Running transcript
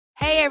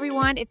Hey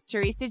everyone, it's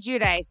Teresa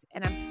Giudice,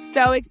 and I'm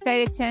so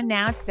excited to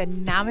announce the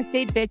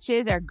Namaste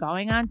Bitches are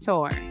going on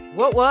tour.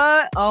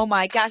 What? Oh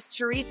my gosh,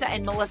 Teresa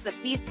and Melissa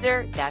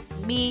Feaster, that's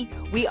me.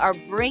 We are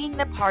bringing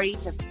the party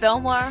to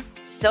Fillmore,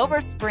 Silver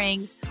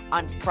Springs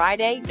on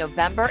Friday,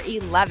 November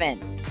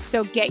 11th.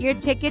 So get your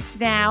tickets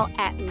now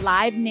at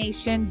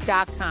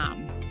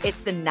livenation.com. It's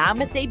the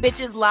Namaste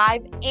Bitches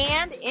live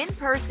and in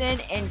person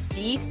in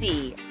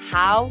DC.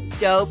 How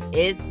dope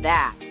is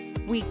that?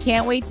 We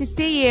can't wait to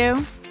see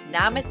you.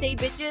 Namaste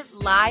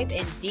Bitches live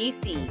in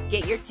DC.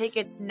 Get your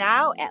tickets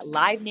now at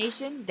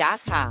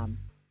livenation.com.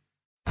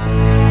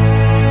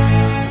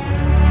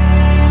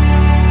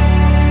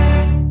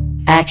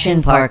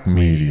 Action Park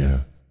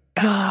Media.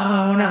 Oh,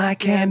 I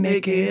can't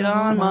make it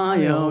on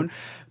my own,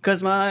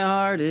 'cause my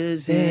heart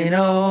is in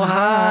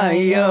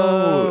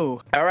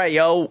Ohio. All right,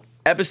 yo.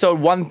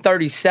 Episode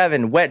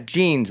 137, Wet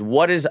Jeans.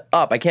 What is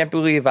up? I can't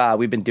believe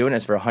we've been doing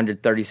this for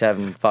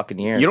 137 fucking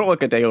years. You don't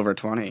look a day over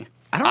 20.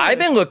 I've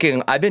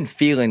been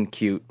feeling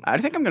cute. I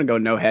think I'm going to go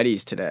no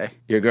headies today.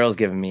 Your girl's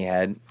giving me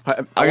head.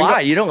 Are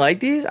Why? You don't like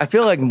these? I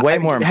feel like way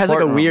more important. It has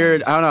like a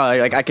weird, I don't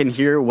know, like I can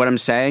hear what I'm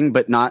saying,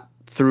 but not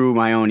through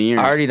my own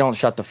ears. I already don't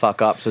shut the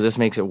fuck up, so this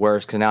makes it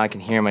worse, because now I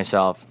can hear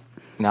myself.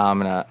 Now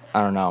I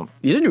don't know.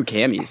 These are new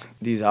camis.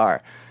 These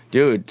are.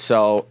 Dude,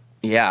 so,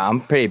 yeah, I'm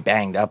pretty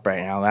banged up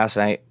right now. Last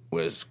night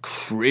was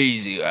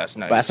crazy. Last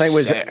night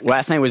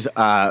was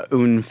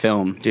un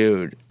film.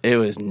 Dude, it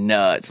was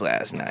nuts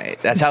last night.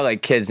 That's how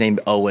like kids named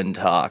Owen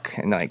talk,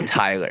 and like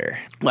Tyler.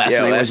 Last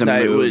night was a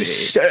movie. It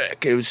was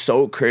sick. It was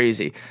so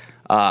crazy.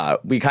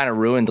 We kind of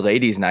ruined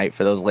ladies' night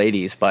for those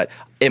ladies, but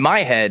in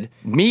my head,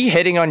 me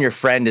hitting on your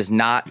friend is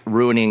not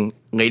ruining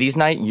ladies'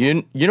 night.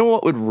 You know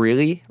what would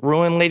really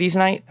ruin ladies'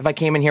 night? If I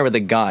came in here with a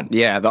gun,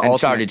 and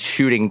started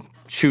shooting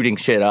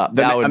shit up.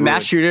 A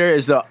mass shooter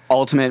is the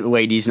ultimate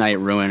ladies' night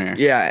ruiner.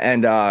 Yeah,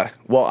 and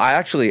well,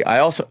 I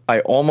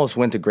almost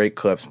went to Great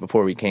Clips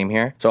before we came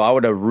here, so I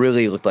would have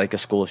really looked like a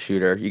school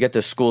shooter. You get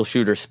the school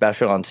shooter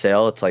special on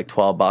sale; it's like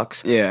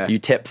 $12. Yeah, you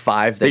tip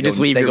 $5. They just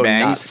leave your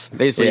bangs.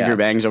 They just leave your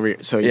bangs over,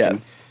 so you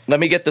can.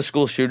 Let me get the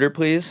school shooter,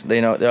 please.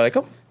 They're like,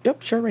 oh.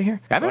 Yep, sure, right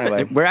here.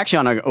 Anyway. We're actually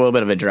on a little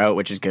bit of a drought,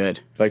 which is good.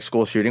 Like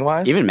school shooting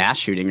wise? Even mass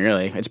shooting,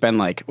 really. It's been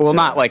like, well,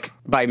 not like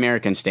by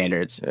American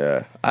standards.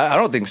 Yeah. I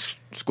don't think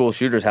school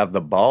shooters have the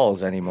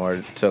balls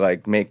anymore to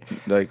like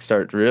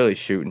start really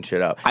shooting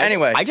shit up.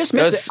 Anyway, I just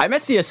miss I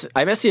miss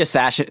the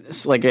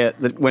assassins, like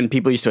when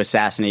people used to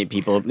assassinate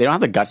people. They don't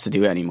have the guts to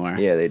do it anymore.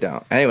 Yeah, they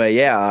don't. Anyway,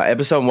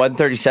 episode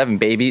 137,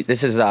 baby.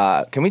 This is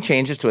can we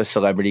change this to a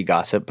celebrity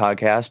gossip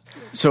podcast?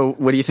 So,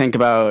 what do you think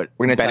about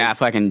Ben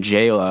Affleck and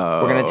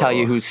J-Lo? We're gonna tell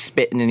you who's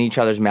spitting in each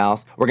other's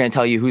mouth. We're gonna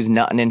tell you who's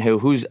nutting in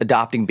who's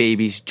adopting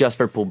babies just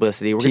for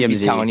publicity. We're gonna be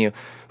telling you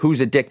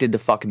who's addicted to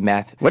fucking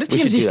meth. What does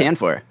TMZ stand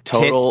for?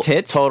 Total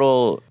tits.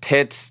 Total.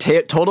 I'm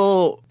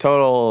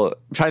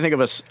trying to think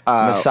of a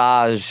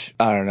massage.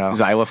 I don't know.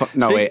 Xylophone.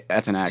 No, wait,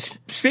 that's an X.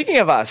 Speaking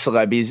of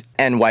celebrities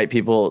and white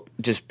people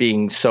just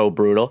being so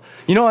brutal,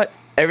 you know what?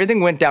 Everything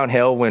went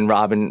downhill when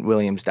Robin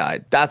Williams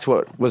died. That's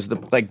what was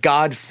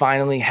God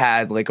finally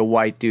had like a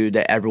white dude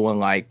that everyone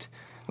liked.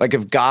 Like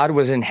if God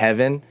was in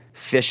heaven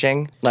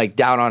fishing like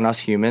down on us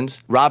humans,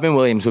 Robin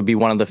Williams would be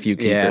one of the few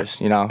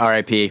keepers, you know?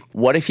 R.I.P.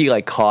 What if he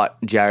like caught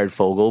Jared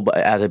Fogle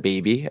as a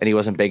baby and he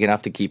wasn't big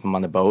enough to keep him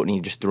on the boat and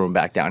he just threw him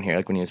back down here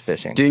like when he was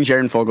fishing? Do you think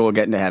Jared Fogle will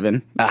get into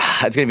heaven?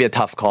 It's going to be a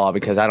tough call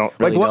because I don't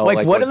really know.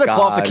 What are the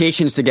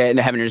qualifications to get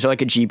into heaven? Is there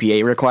like a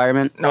GPA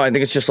requirement? No, I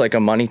think it's just like a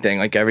money thing,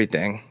 like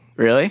everything.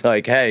 Really?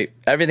 Like, hey,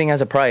 everything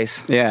has a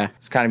price. Yeah.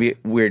 It's kind of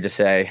weird to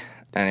say.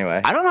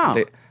 Anyway. I don't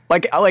know.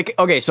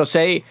 Okay, so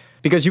say,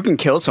 because you can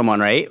kill someone,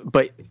 right?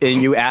 But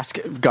you ask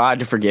God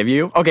to forgive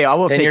you. Okay, I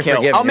will say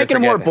kill. I'll make it a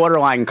more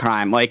borderline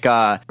crime, like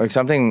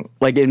something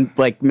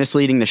like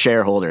misleading the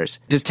shareholders.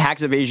 Does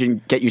tax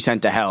evasion get you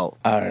sent to hell?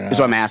 I don't know. Is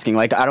what I'm asking.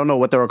 Like, I don't know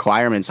what the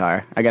requirements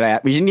are.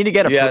 We need to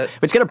get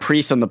let's get a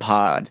priest on the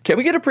pod. Can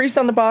we get a priest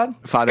on the pod?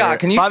 Father, Scott,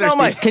 can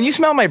you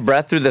smell my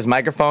breath through this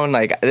microphone?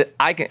 Like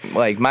I can,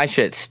 like my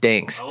shit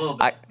stinks. A little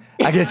bit.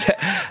 I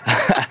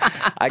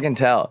can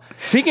tell.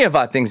 Speaking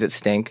of things that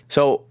stink,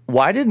 so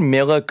why did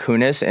Mila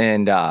Kunis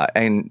and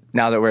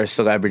now that we're a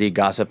celebrity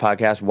gossip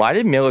podcast, why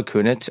did Mila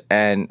Kunis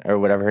or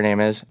whatever her name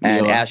is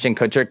and Ashton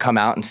Kutcher come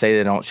out and say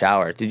they don't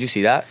shower? Did you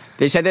see that?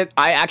 They said that.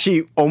 I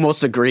actually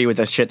almost agree with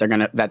the shit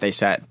that they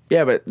said.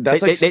 Yeah, but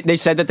that's they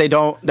said that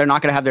they're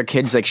not going to have their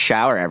kids like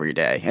shower every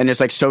day, and it's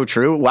like so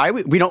true. Why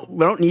we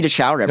don't need a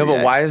shower every day? No,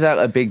 but why is that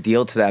a big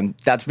deal to them?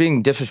 That's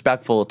being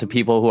disrespectful to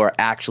people who are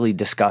actually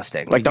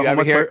disgusting. Like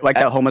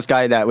the homeless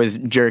guy that was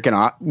jerking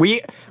off.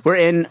 We were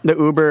in the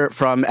Uber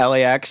from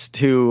LAX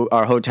to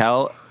our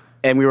hotel,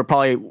 and we were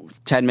probably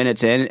 10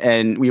 minutes in,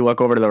 and we look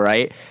over to the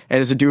right, and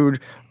there's a dude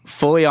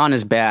fully on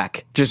his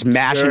back, just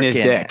mashing his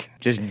dick.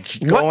 Just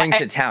going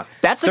to town.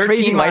 That's a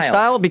crazy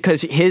lifestyle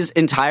because his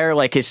entire,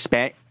 like, his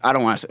span... I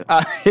don't want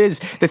to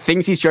say... the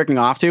things he's jerking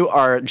off to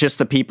are just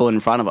the people in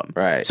front of him.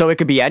 Right. So it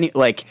could be any...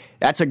 Like,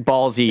 that's a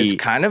ballsy...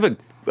 It's kind of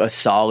a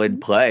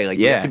solid play. Like,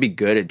 you have to be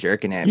good at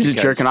jerking it. You're just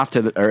jerking off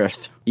to the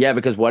earth. Yeah,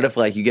 because what if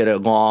like you get a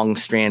long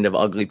strand of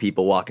ugly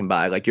people walking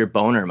by? Like your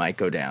boner might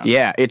go down.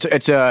 Yeah,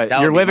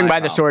 you're living by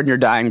the sword and you're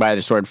dying by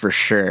the sword for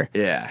sure.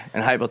 Yeah,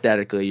 and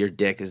hypothetically, your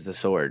dick is the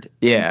sword.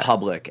 Yeah. In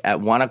public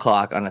at 1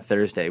 o'clock on a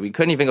Thursday. We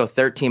couldn't even go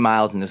 13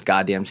 miles in this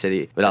goddamn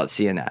city without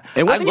seeing that.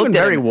 It wasn't even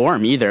very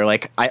warm either.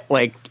 Like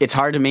it's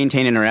hard to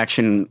maintain an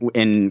erection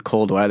in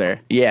cold weather.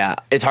 Yeah,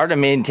 it's hard to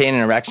maintain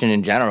an erection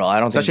in general.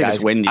 Especially if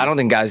it's windy. I don't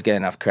think guys get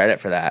enough credit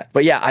for that.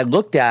 But yeah, I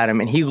looked at him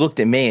and he looked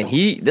at me and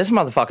this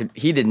motherfucker,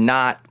 he did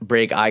not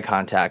break eye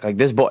contact. Like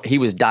this boy, he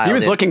was dialed in. He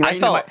was looking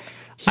right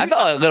I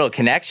felt a little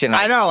connection.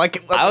 I know,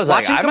 like I was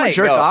watching someone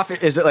jerk off.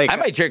 Is it like I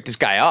might jerk this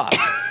guy off?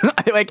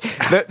 Like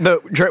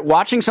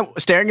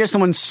staring at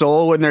someone's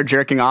soul when they're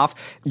jerking off,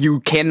 you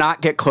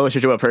cannot get closer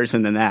to a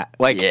person than that.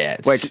 Like,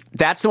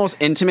 that's the most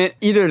intimate.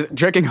 Either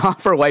jerking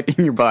off or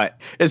wiping your butt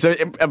is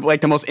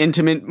like the most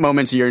intimate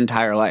moments of your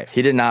entire life.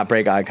 He did not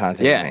break eye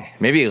contact with me.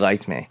 Maybe he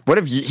liked me. What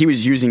if he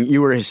was using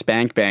you were his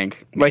spank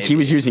bank? Like he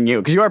was using you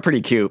because you are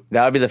pretty cute.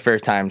 That would be the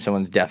first time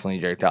someone's definitely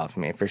jerked off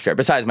me for sure.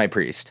 Besides my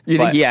priest. You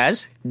think he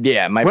has?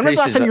 Yeah. When was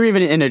the last time you were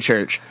even in a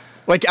church?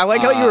 Like, I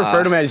like how you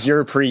refer to him as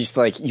your priest,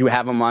 like you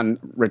have him on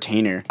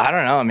retainer. I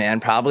don't know, man.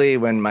 Probably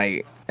in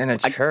a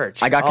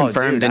church. I got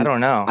confirmed. Dude, I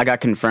don't know. I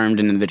got confirmed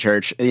into the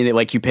church.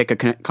 Like, you pick a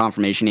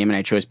confirmation name, and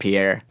I chose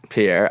Pierre.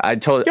 Pierre. I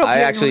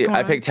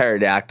picked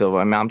pterodactyl.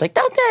 My mom's like,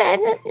 don't do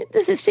that.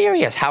 This is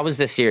serious. How is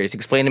this serious?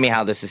 Explain to me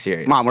how this is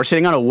serious. Mom, we're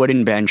sitting on a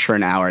wooden bench for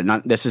an hour.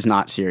 This is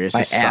not serious.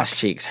 My ass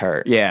cheeks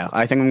hurt. Yeah,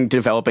 I think I'm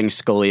developing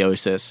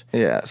scoliosis.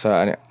 Yeah,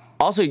 so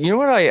also, you know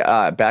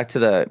what back to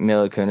the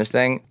Mila Kunis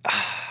thing?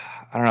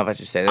 I don't know if I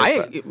should say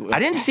this, but I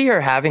didn't see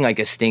her having like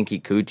a stinky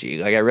coochie.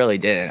 Like I really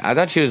didn't. I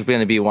thought she was going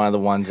to be one of the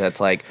ones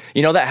that's like,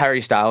 you know that Harry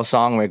Styles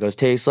song where it goes,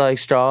 tastes like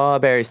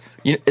strawberries.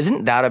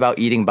 Isn't that about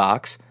eating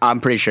box? I'm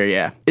pretty sure,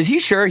 yeah. Is he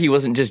sure he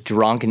wasn't just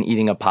drunk and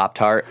eating a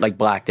Pop-Tart, like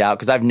blacked out?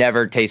 Because I've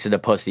never tasted a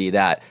pussy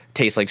that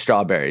tastes like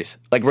strawberries.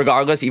 Like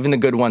regardless, even the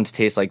good ones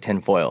taste like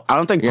tinfoil. I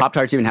don't think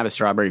Pop-Tarts even have a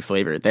strawberry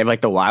flavor. They have like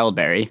the wild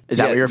berry. Is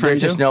that what you're referring to?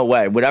 There's just no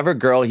way. Whatever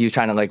girl he was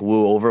trying to like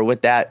woo over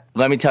with that,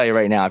 let me tell you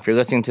right now, if you're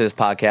listening to this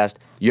podcast,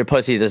 your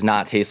pussy does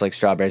not taste like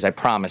strawberries. I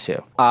promise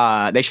you.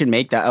 They should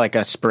make that like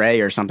a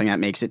spray or something that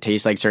makes it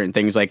taste like certain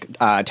things, like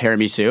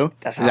tiramisu.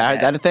 Is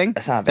that a thing?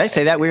 That's not bad. Did I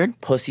say that weird?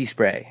 Pussy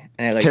spray.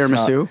 And it, like,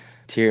 tiramisu?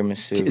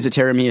 Tiramisu. Is it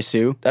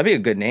tiramisu? That'd be a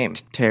good name.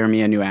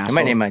 Tiramisu asshole.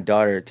 I might name my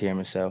daughter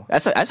Tiramisu.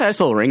 That's a nice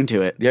little ring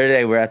to it. The other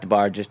day, we were at the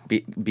bar just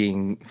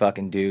being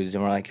fucking dudes,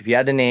 and we're like, if you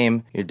had to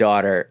name your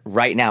daughter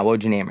right now, what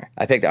would you name her?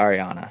 I picked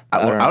Ariana.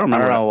 I don't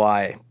know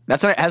why.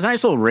 Has a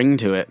nice little ring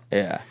to it.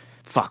 Yeah.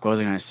 Fuck, what was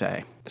I going to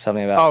say?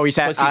 Something about we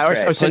said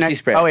pussy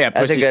spray. Oh yeah,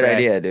 that's pussy a good spray.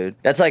 idea, dude.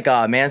 That's like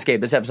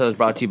Manscaped. This episode is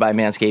brought to you by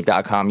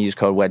Manscaped.com. Use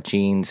code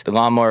WetJeans. The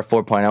Lawnmower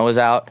 4.0 is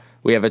out.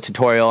 We have a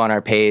tutorial on our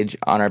page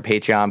on our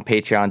Patreon,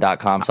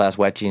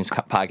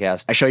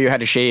 patreon.com/WetJeansPodcast. I show you how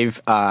to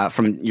shave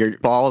from your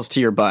balls to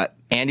your butt.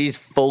 Andy's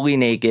fully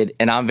naked,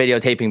 and I'm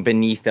videotaping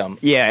beneath him.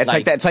 Yeah, it's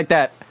like that. It's like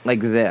that.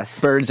 Like this.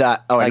 Bird's eye.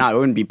 Oh, no, it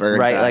wouldn't be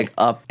bird's eye. Right, like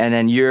up, and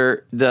then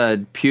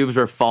the pubes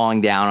were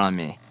falling down on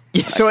me.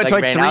 Yeah, so it's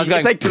like 3D.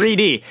 It's like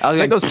 3D. It's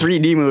like those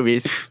 3D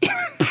movies.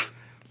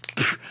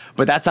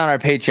 But that's on our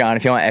Patreon.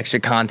 If you want extra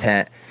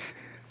content,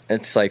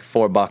 it's like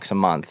 $4 a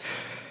month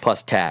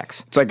plus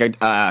tax. It's like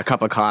a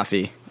cup of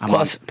coffee.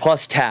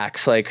 Plus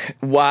tax. Like,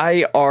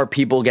 why are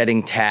people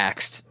getting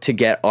taxed to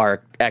get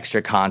our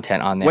extra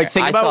content on there? Like,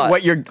 think about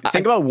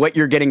what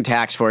you're getting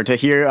taxed for. To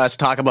hear us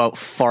talk about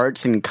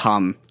farts and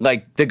cum.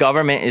 Like, the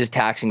government is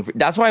taxing.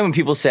 That's why when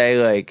people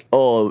say, like,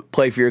 oh,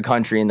 play for your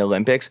country in the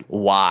Olympics,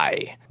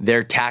 why?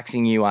 They're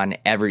taxing you on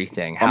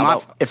everything.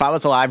 If I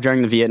was alive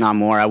during the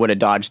Vietnam War, I would have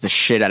dodged the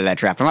shit out of that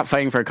draft. I'm not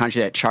fighting for a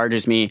country that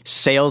charges me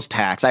sales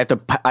tax. I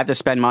have to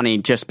spend money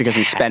just because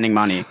I'm spending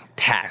money.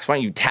 Tax. Why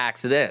don't you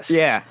tax this?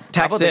 Yeah,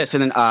 tax this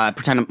and then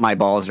pretend my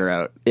balls are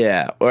out.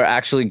 Yeah, or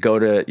actually go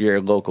to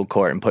your local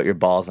court and put your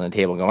balls on the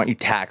table and go, why don't you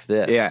tax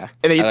this? Yeah.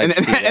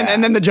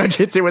 And then the judge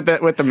hits it with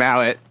the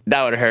mallet.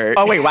 That would hurt.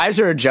 Oh, wait, why is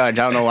there a judge?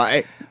 I don't know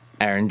why.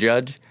 Aaron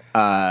Judge?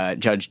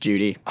 Judge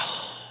Judy. I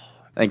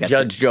think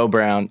Judge Joe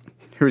Brown.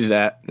 Who's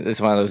that?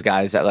 It's one of those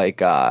guys that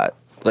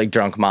like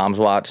drunk moms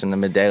watch in the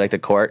midday, like the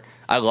court.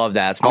 I love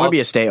that. I want to be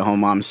a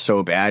stay-at-home mom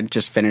so bad.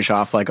 Just finish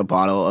off like a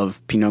bottle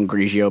of Pinot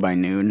Grigio by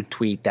noon.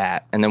 Tweet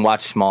that. And then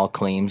watch Small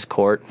Claims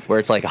Court, where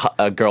it's like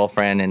a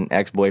girlfriend and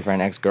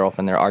ex-boyfriend,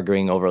 ex-girlfriend. They're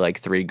arguing over like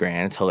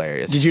 $3,000. It's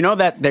hilarious. Did you know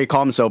that they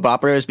call them soap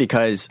operas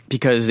because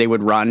they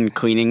would run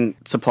cleaning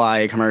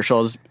supply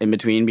commercials in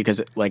between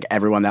because like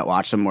everyone that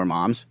watched them were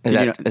moms? Is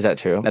that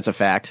true? That's a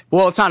fact.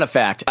 Well, it's not a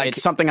fact.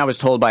 It's something I was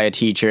told by a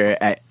teacher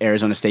at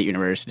Arizona State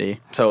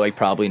University. So like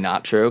probably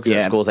not true because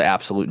the school's an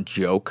absolute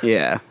joke.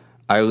 Yeah.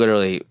 I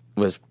literally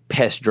was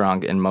piss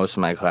drunk in most of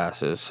my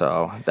classes.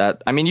 So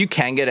that, I mean, you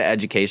can get an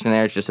education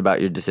there. It's just about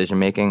your decision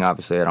making.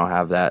 Obviously, I don't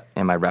have that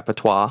in my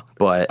repertoire,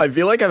 but I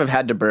feel like I've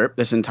had to burp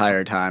this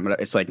entire time, but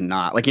it's like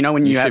not. Like, you know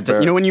when you have should to,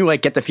 burp. you know when you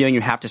like get the feeling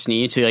you have to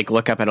sneeze, so you like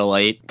look up at a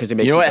light because it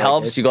makes you know what feel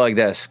helps? like You go like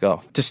this.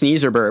 Go to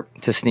sneeze or burp.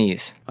 to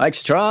sneeze. Like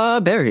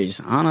strawberries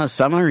on a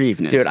summer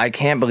evening. Dude, I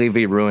can't believe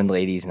we ruined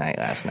ladies' night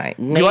last night.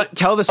 do you want,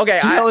 tell this? Okay,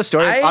 can you tell the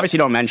story? Obviously,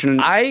 don't mention.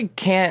 I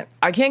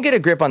can't get a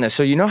grip on this.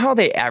 So you know how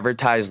they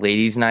advertise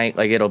ladies' night?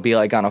 Like it'll be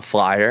like on a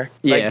flyer.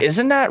 Yeah. Like,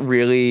 isn't that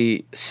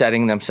really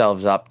setting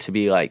themselves up to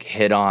be like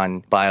hit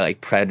on by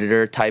like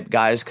predator type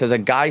guys? Because a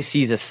guy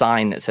sees a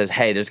sign that says,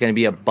 "Hey, there's going to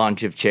be a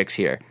bunch of chicks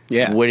here."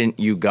 Yeah. Wouldn't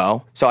you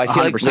go? So I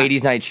feel like 100%.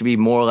 ladies' night should be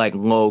more like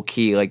low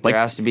key. Like there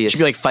has to be. It should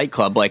be like Fight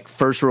Club. Like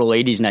first rule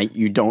ladies' night,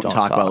 you don't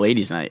talk about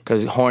ladies' night.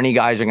 because horny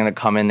guys are going to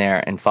come in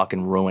there and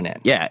fucking ruin it.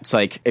 Yeah, it's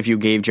like if you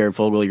gave Jared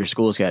Fogle your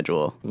school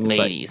schedule. It's like-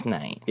 Ladies'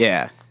 night.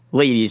 yeah,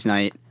 ladies'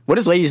 night. What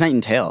does ladies' night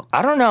entail?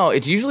 I don't know.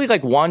 It's usually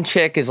like one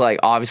chick is like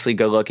obviously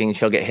good looking,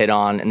 she'll get hit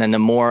on, and then the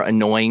more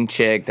annoying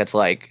chick that's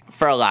like,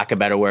 for a lack of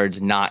better words,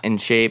 not in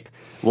shape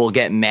will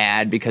get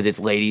mad because it's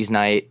ladies'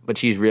 night, but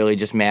she's really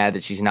just mad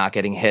that she's not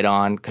getting hit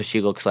on because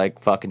she looks like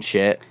fucking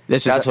shit.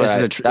 This is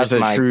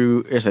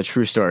a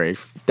true story.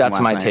 from That's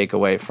last my night.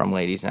 takeaway from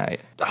ladies' night.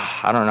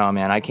 I don't know,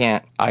 man. I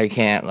can't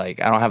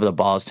like, I don't have the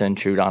balls to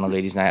intrude on a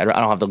ladies' night. I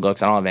don't have the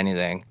looks. I don't have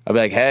anything. I'll be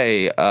like,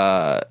 hey,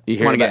 you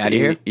hear Wanna get about out of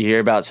here? You hear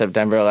about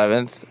September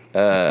 11th?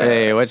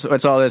 Hey,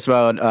 what's all this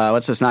about?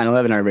 What's this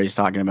 9/11 everybody's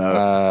talking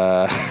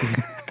about?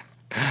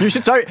 We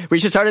should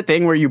start a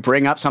thing where you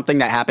bring up something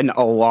that happened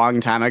a long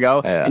time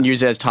ago and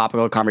use it as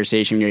topical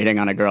conversation when you're hitting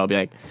on a girl. Be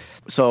like,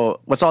 so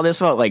what's all this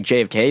about? Like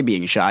JFK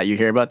being shot? You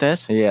hear about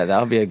this? Yeah, that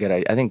would be a good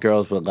idea. I think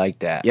girls would like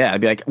that. Yeah,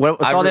 I'd be like,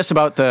 what's all this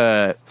about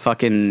the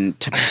fucking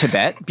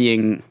Tibet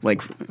being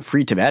like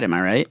free Tibet? Am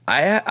I right?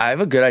 I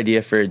have a good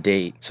idea for a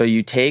date. So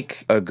you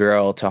take a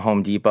girl to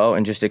Home Depot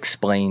and just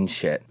explain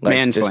shit. Like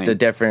Mansplain. just the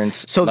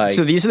difference. So like,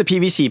 so these are the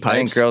PVC I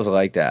think pipes. girls will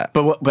like that.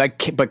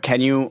 But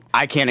can you?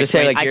 I can't Just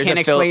explain. say, like, I here's can't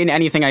a explain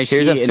anything I see.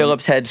 Here's a in-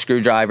 Phillips head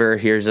screwdriver.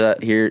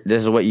 This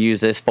is what you use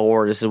this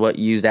for. This is what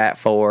you use that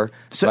for.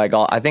 So-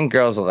 I think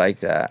girls will like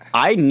that.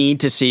 I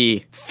need to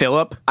see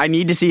Philip. I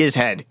need to see his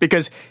head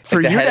because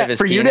for the you head to of his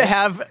for you to penis?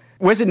 have.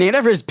 Was it named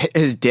after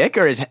his dick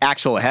or his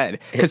actual head?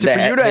 Because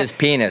His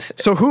penis.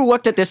 So who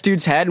looked at this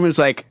dude's head and was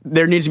like,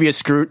 "There needs to be a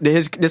screw."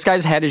 This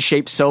guy's head is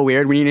shaped so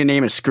weird. We need to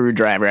name a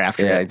screwdriver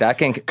after Yeah, it. that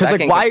can Because that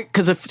like can- why?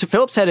 Because if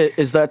Philip's head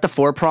is that the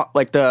four prong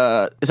like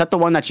is that the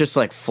one that's just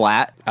like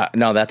flat?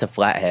 No, that's a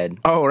flat head.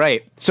 Oh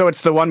right. So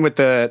it's the one with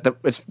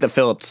it's the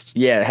Phillips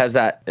Yeah, it has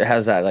that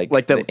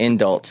like the- the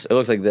indults. It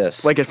looks like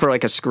this. like it for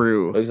like a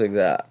screw. It looks like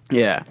that.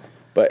 Yeah.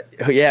 But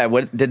yeah,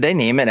 what did they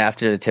name it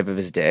after the tip of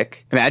his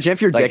dick? Imagine if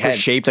your Like dick head. was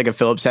shaped like a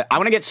Phillips head. I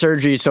want to get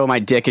surgery so my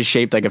dick is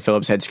shaped like a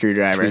Phillips head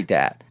screwdriver. Tweet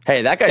that.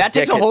 Hey, that guy's That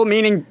takes dick a whole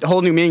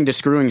new meaning to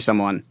screwing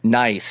someone.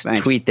 nice.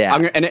 Thanks. Tweet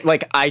that.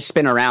 Like I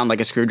spin around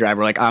like a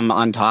screwdriver, like I'm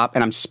on top,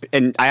 and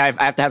I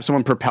have to have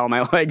someone propel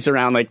my legs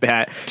around like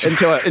that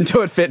until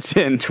it fits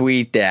in.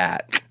 Tweet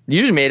that.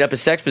 You just made up a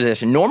sex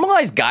position.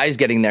 Normalize guys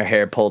getting their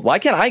hair pulled. Why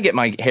can't I get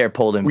my hair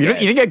pulled in You bed?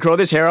 think I grow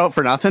this hair out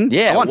for nothing?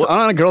 Yeah, I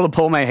want a girl to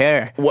pull my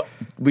hair. What?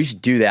 We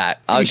should do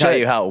that. I'll We tell should.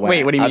 you how it went.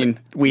 Wait, what do you mean?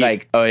 We?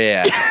 Like, oh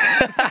yeah.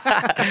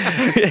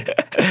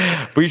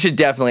 We should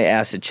definitely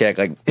ask the chick,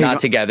 like, not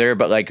together,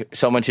 but like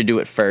someone should do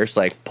it first,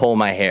 like pull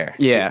my hair.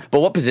 Yeah. But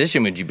what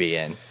position would you be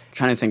in?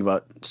 Trying to think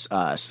about.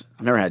 I've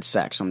never had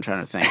sex, so I'm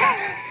trying to think.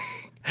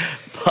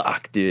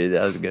 Fuck, dude,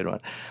 that was a good one.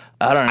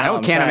 I don't know. I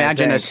can't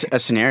imagine a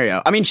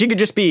scenario. I mean, she could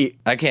just be.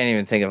 I can't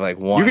even think of like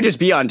one. You could just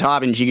be on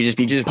top, and she could just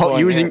be pulling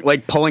your hair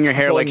pulling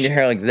like your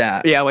hair like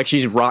that. yeah, like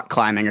she's rock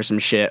climbing or some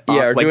shit.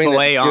 Yeah, or like doing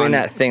belay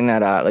that thing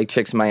that like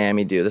chicks in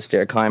Miami do, the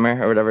stair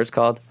climber or whatever it's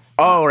called.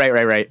 Oh,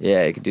 right.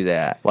 Yeah, you could do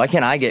that. Why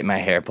can't I get my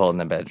hair pulled in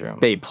the bedroom?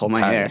 Babe, pull my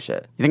Tired of hair. that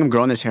shit. You think I'm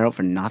growing this hair out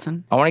for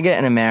nothing? I want to get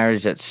in a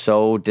marriage that's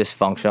so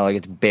dysfunctional, like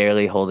it's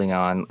barely holding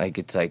on, like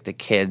it's like the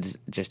kids,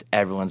 just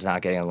everyone's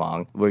not getting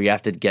along, where you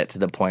have to get to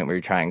the point where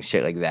you're trying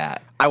shit like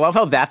that. I love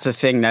how that's a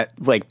thing that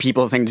like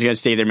people think is gonna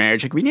stay their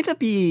marriage. Like we need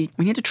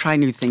to try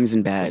new things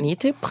in bed. I need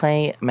to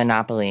play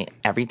Monopoly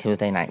every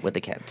Tuesday night with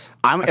the kids.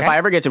 If I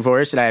ever get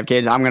divorced and I have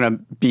kids, I'm gonna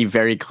be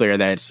very clear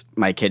that it's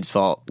my kid's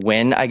fault.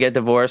 When I get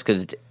divorced,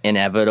 because it's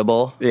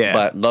inevitable, Yeah.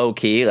 but low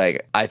key,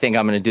 like I think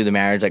I'm gonna do the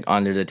marriage like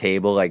under the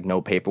table, like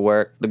no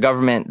paperwork. The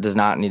government does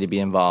not need to be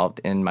involved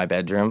in my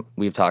bedroom.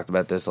 We've talked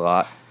about this a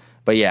lot.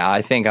 But yeah,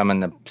 I think I'm in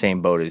the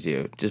same boat as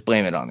you. Just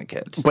blame it on the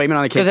kids. Blame it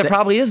on the kids. Because it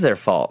probably is their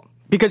fault.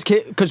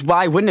 Because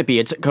why wouldn't it be?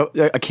 It's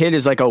a kid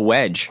is like a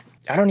wedge.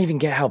 I don't even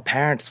get how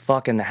parents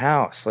fuck in the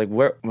house. Like,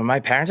 were my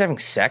parents having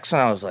sex when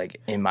I was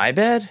like in my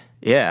bed?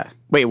 Yeah.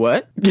 Wait,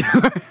 what?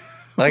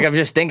 Like, I'm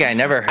just thinking I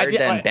never heard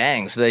them I-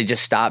 bang, so they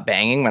just stopped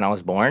banging when I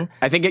was born.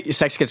 I think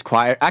sex gets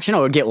quiet. Actually, no,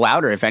 it would get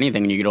louder if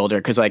anything when you get older.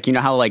 Because like you know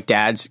how like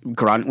dads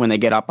grunt when they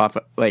get up off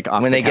When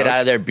the they get couch? out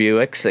of their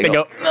Buicks, they They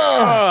go, go.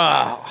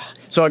 "Ugh."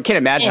 So I can't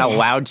imagine how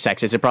loud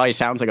sex is. It probably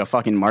sounds like a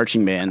fucking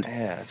marching band.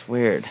 yeah, it's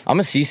weird. I'm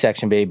a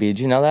C-section baby. Did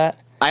you know that?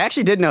 I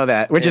actually did know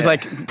that, which is Yeah.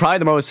 like probably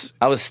the most.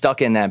 I was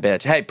stuck in that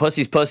bitch. Hey,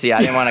 pussy's pussy.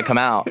 I didn't want to come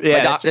out.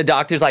 Yeah. The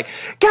doctor's like,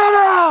 get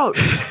out!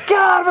 Get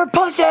out of her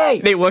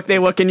pussy! They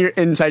look in your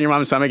inside your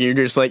mom's stomach, and you're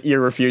just like you're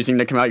refusing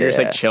to come out. You're just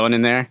Yeah. like chilling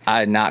in there. I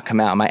did not come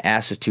out. My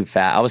ass was too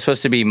fat. I was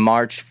supposed to be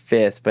March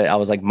 5th, but I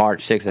was like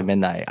March 6th at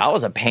midnight. I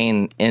was a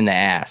pain in the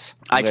ass.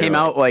 I came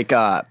out like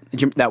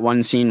that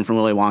one scene from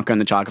Willy Wonka in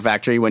the Chocolate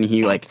Factory when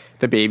he like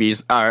the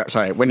babies.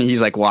 When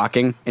he's like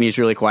walking and he's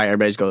really quiet.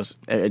 Everybody goes,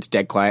 it's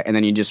dead quiet, and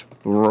then he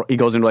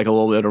goes into like a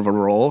little bit of a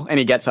roll, and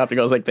he gets up and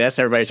goes like this.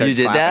 Everybody starts.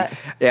 You did clapping.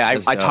 that? Yeah,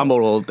 That's I dope.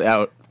 tumbled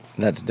out.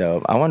 That's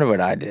dope. I wonder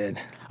what I did.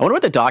 I wonder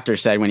what the doctor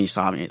said when he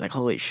saw me. He's like,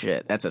 "Holy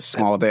shit, that's a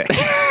small dick."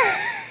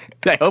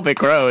 I hope it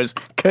grows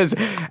because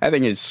I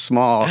think it's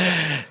small.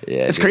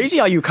 Yeah, It's dude. crazy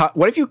how you.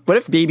 What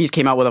if babies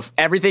came out with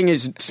everything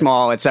is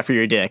small except for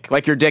your dick?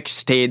 Like your dick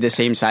stayed the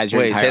same size.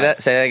 Your Wait, entire say life.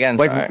 that again.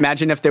 Like Sorry.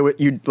 imagine if there were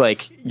you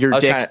like your I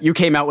was dick. trying to- You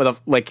came out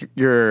with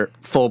your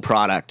full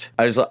product.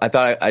 I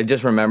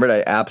just remembered.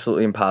 I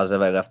absolutely am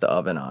positive I left the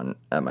oven on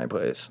at my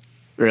place.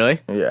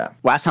 Really? Yeah.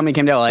 Last time we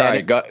came to LA, Sorry,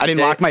 I didn't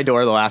say lock it. my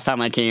door the last time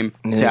I came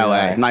to Neither LA. did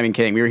I. I'm not even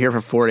kidding. We were here for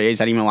 4 days.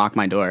 I didn't even lock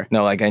my door.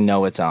 No, like I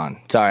know it's on.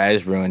 Sorry, I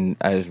just ruined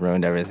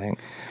everything.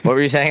 What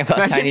were you saying about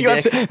Imagine tiny if, you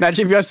have, dicks?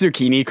 imagine if you have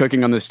zucchini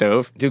cooking on the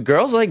stove. Do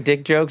girls like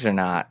dick jokes or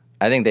not?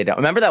 I think they don't.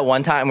 Remember that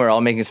one time we were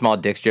all making small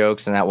dicks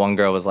jokes, and that one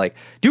girl was like,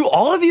 "Do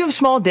all of you have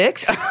small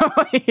dicks?"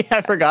 Yeah,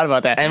 I forgot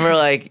about that. And we're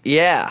like,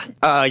 "Yeah."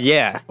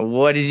 Yeah.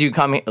 What did you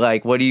come here?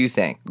 Like, what do you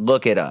think?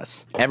 Look at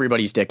us.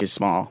 Everybody's dick is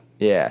small.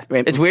 Yeah,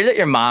 Wait, it's weird that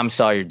your mom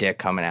saw your dick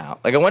coming out.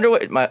 Like, I wonder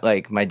what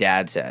my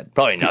dad said.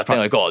 Probably nothing.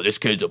 Like, oh, this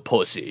kid's a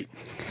pussy.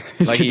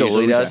 Like he kid's a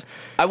usually loser. does.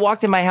 I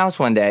walked in my house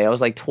one day. I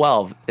was like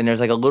 12, and there's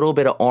like a little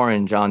bit of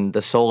orange on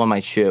the sole of my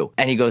shoe.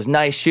 And he goes,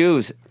 "Nice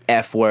shoes,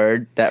 F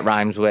word." That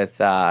rhymes with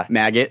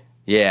Maggot.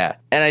 yeah.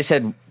 And I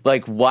said,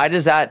 like, why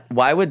would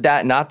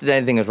that, not that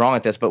anything is wrong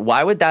with this, but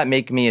why would that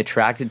make me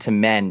attracted to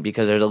men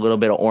because there's a little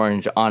bit of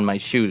orange on my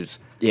shoes?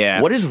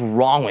 Yeah. What is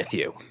wrong with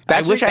you?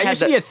 That used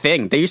to be a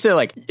thing. They used to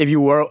like if you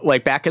were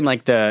like back in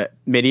like the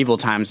medieval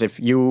times, if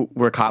you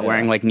were caught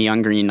wearing like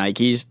neon green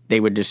Nikes, they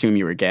would assume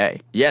you were gay.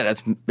 Yeah,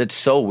 that's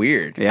so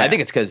weird. Yeah. I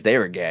think it's because they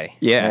were gay.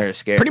 Yeah, They were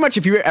scared. Pretty much,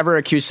 if you ever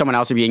accuse someone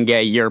else of being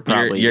gay, you're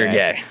probably You're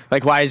gay.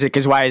 Like, why is it?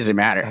 Because why does it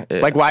matter?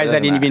 Like, why it is that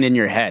doesn't even matter. in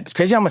your head? It's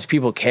crazy how much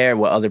people care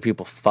what other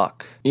people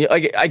fuck.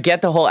 Like, I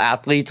get the whole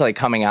athletes like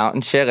coming out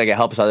and shit. Like, it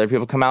helps other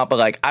people come out, but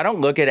like, I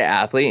don't look at an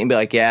athlete and be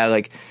like, yeah,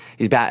 like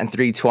he's batting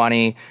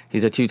 .320.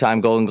 He's a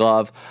 2-time Golden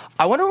Glove.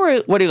 I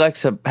wonder what he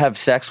likes to have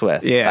sex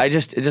with. Yeah. it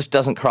just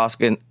doesn't cross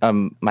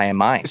my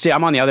mind. See,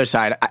 I'm on the other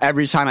side.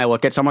 Every time I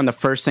look at someone, the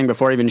first thing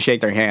before I even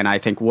shake their hand, I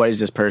think, what is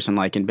this person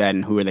like in bed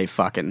and who are they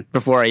fucking?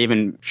 Before I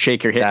even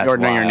shake your hit or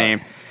know your wild.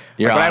 name.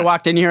 You're When I on.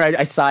 walked in here,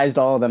 I sized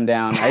all of them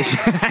down. I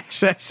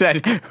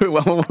said,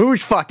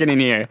 who's fucking in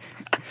here?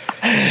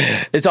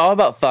 It's all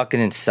about fucking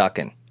and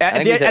sucking.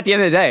 At the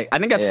end of the day, I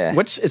think that's Yeah.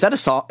 is that a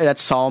psalm?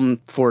 That's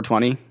Psalm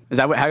 420. Is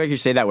that how you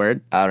say that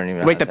word? I don't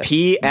even know. Wait, how the to say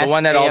P it. The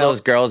one that all S A L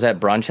those girls at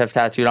brunch have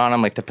tattooed on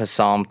them, like the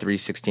Psalm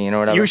 316 or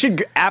whatever. You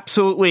should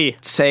absolutely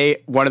say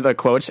one of the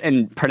quotes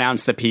and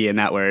pronounce the P in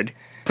that word.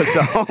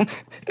 Psalm.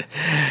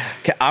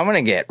 I'm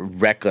gonna get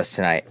reckless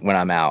tonight when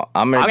I'm out.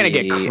 I'm gonna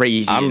get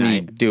crazy I'm gonna be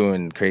tonight.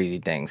 doing crazy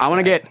things. I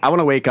want tonight.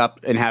 to wake up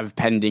and have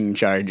pending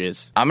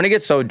charges. I'm gonna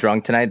get so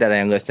drunk tonight that I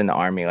enlist in the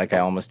army, like I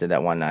almost did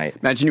that one night.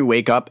 Imagine you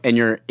wake up and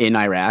you're in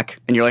Iraq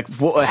and you're like,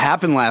 what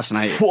happened last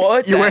night?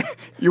 What?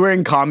 You're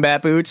wearing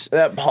combat boots.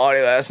 That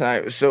party last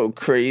night was so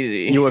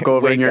crazy. You look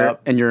over Wake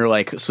up. and you're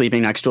like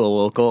sleeping next to a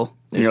local.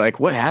 And you're like,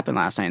 what happened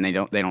last night? And they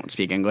don't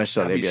speak English,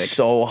 so It'd they'd be be like,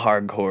 so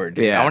hardcore,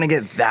 dude. Yeah. I want to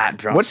get that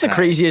drunk. what's the tonight.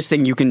 craziest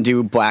thing you can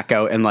do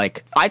blackout? And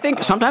like, I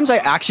think sometimes I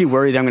actually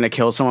worry that I'm going to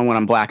kill someone when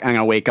I'm black. I'm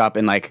going to wake up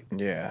and like,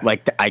 Yeah.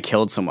 I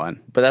killed someone.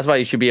 But that's why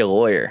you should be a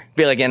lawyer.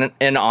 Be like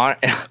in on.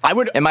 I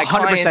would in my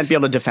 100% be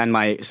able to defend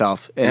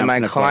myself. In my a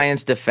court.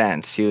 client's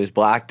defense, he was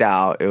blacked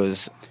out. It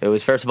was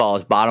first of all, it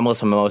was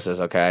bottomless mimosas,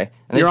 okay?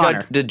 And Your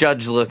Honor. the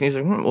judge looked. He's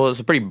like, well, it's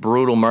a pretty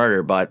brutal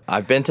murder, but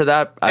I've been to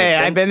that. Hey,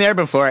 I've been there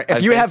before. If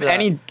I've you been have to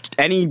that.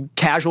 any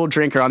casual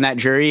drinker on that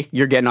jury,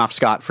 you're getting off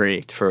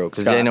scot-free. True,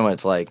 because Scott. they know what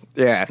it's like.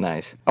 Yeah.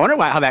 Nice. I wonder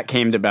how that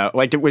came about.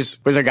 Like, was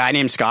a guy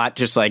named Scott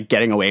just like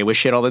getting away with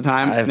shit all the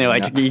time? I have And they're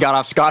like, no- he got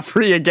off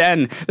scot-free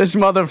again. This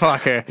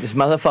motherfucker. This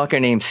motherfucker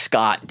named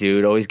Scott,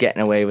 dude, always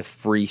getting away with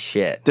free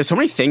shit. There's so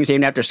many things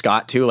named after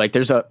Scott too. Like,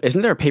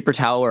 isn't there a paper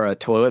towel or a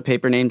toilet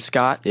paper named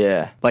Scott?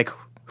 Yeah. Like,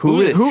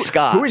 Who is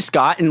Scott? Who is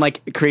Scott? And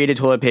like created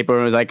toilet paper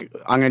and was like,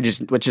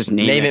 let's just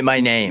name it my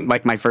name.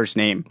 like my first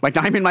name, like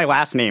not even my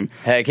last name.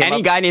 Hey, it came Any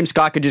up- guy named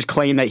Scott could just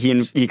claim that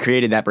he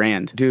created that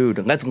brand.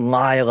 Dude, let's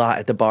lie a lot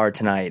at the bar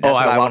tonight. That's Oh,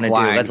 what I I love want to do.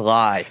 lying. Let's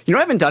lie. You know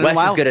what I haven't done Wes in a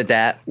while? is good at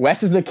that.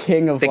 Wes is the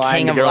king of The lying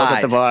king to of girls lies.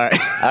 at the bar.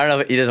 I don't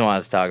know. He doesn't want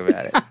us to talk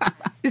about it.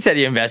 He said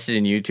he invested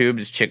in YouTube.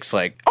 This chick's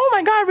like, oh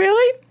my God,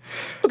 really?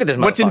 Look at this.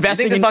 What's motherfucker.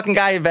 investing You think in- this fucking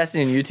guy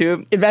investing in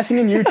YouTube? Investing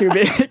in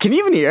YouTube. Can he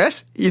even hear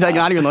us? He's like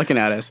not even looking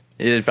at us.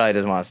 He just probably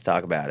doesn't want us to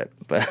talk about it.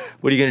 But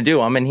what are you gonna do?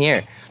 I'm in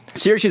here.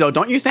 Seriously though,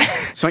 don't you think?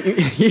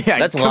 Yeah,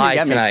 Let's come and lie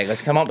get me. tonight.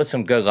 Let's come up with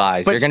some good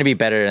lies. But You're gonna be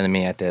better than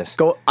me at this.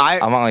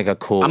 I'm on like a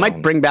cool. I might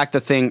one. bring back the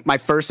thing. My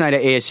first night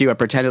at ASU, I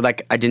pretended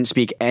like I didn't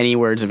speak any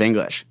words of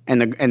English,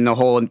 and that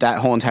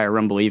whole entire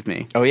room believed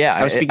me. Oh, yeah,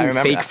 I was I speaking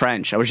remember fake that.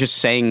 French. I was just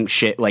saying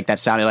shit like that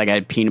sounded like I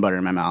had peanut butter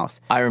in my mouth.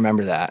 I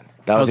remember that.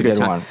 That was a good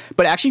time. one.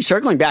 But actually,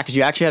 circling back, because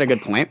you actually had a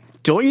good point.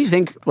 Don't you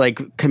think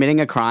like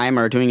committing a crime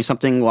or doing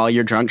something while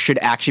you're drunk should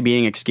actually be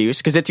an excuse?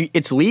 Because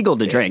it's legal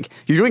to drink.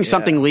 You're doing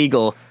something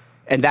legal,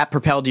 and that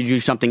propelled you to do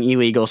something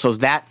illegal. So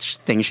that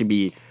thing should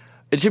be.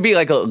 It should be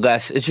like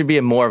it should be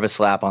more of a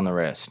slap on the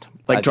wrist.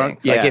 Like I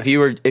drunk- think. Like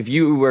yeah. if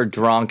you were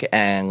drunk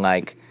and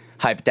like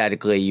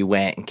hypothetically you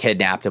went and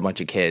kidnapped a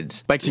bunch of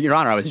kids. Like, Your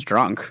Honor, I was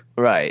drunk.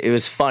 Right. It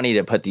was funny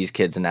to put these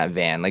kids in that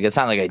van. Like it's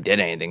not like I did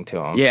anything to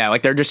them. Yeah,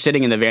 like they're just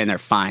sitting in the van. They're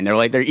fine.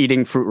 They're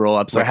eating fruit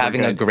roll-ups. We're like,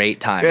 having a good. great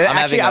time.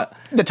 Actually,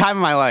 the time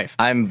of my life.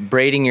 I'm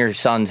braiding your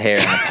son's hair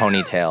in a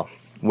ponytail.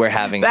 We're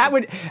having That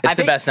would. It's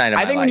the best night of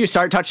my I think life. when you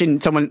start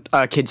touching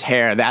a kid's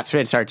hair, that's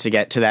when it starts to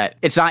get to that.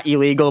 It's not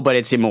illegal, but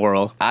it's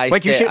immoral.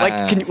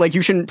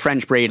 You shouldn't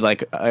French braid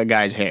like a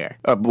guy's hair,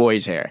 a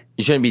boy's hair.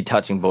 You shouldn't be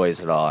touching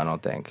boys at all. I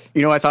don't think.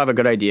 You know, I thought of a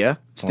good idea.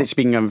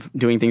 Speaking of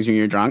doing things when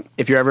you're drunk,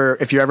 if you're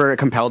ever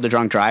compelled to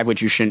drunk drive,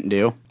 which you shouldn't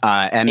do,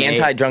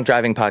 Anti-drunk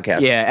driving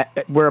podcast. Yeah,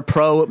 we're a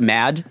pro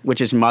MAD,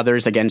 which is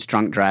Mothers Against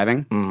Drunk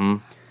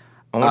Driving.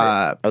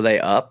 Are they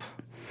up?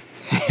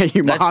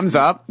 Your mom's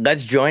up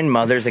Let's join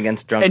Mothers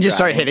Against Drunk and just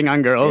start Driving. hitting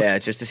on girls. Yeah,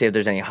 just to see if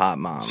there's any hot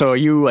moms. So are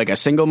you like a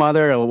single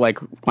mother, or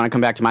like want to come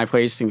back to my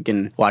place and we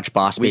can watch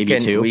Boss Baby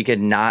 2? We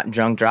could not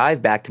drunk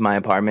drive back to my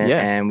apartment,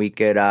 Yeah. and we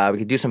could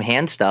do some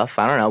hand stuff.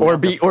 I don't know, Or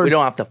we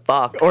don't have to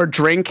fuck. or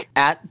drink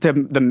at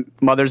the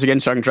Mothers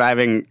Against Drunk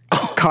Driving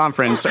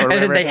conference, or And then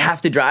whatever. they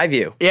have to drive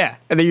you. Yeah,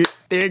 and then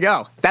there you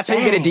go. That's how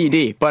you get a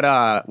DD. But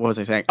what was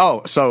I saying?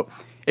 Oh, so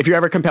if you're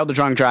ever compelled to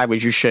drunk drive,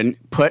 which you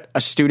shouldn't, put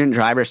a student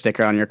driver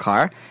sticker on your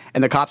car,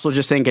 and the cops will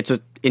just think it's an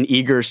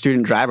eager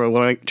student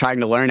driver trying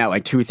to learn at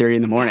like 2:30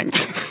 in the morning.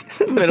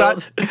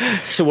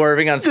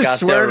 Swerving on Scottsdale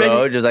swerving.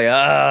 Road, just like,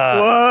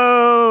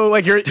 Whoa!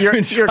 Like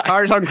your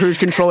car's on cruise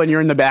control and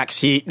you're in the back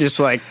seat, just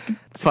like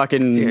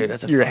fucking Dude,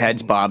 that's a your fucking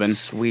head's bobbing.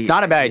 sweet It's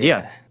not a bad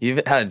idea.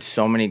 You've had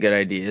so many good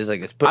ideas.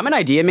 Like I'm an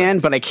idea man,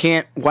 but I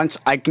can't. Once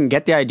I can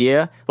get the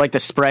idea, like the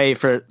spray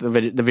for the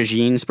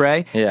Vigine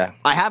spray. Yeah.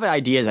 I have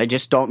ideas. I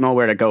just don't know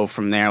where to go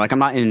from there. Like I'm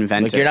not an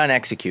inventor. Like you're not an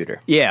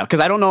executor. Yeah, because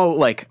I don't know.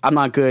 Like I'm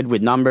not good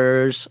with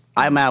numbers.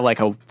 I'm at like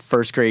a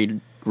first grade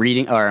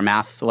reading or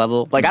math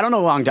level. Like I don't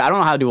know I don't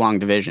know how to do long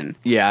division.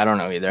 Yeah, I don't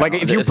know either. Like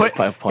if you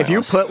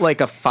put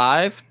like a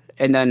 5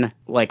 and then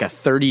like a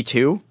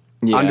 32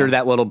 under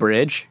that little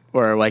bridge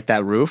or like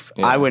that roof,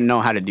 I wouldn't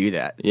know how to do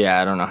that.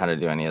 Yeah, I don't know how to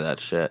do any of that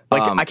shit.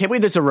 Like I can't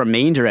believe there's a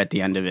remainder at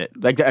the end of it.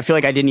 Like I feel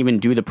like I didn't even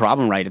do the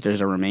problem right if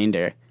there's a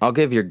remainder. I'll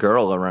give your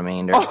girl a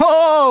remainder.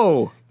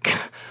 Oh,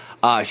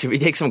 Should we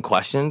take some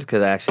questions?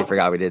 Because I actually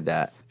forgot we did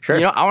that. Sure.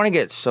 You know, I want to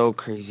get so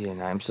crazy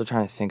tonight. I'm still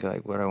trying to think of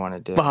like what I want to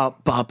do.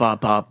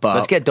 Let's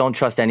Let's get "Don't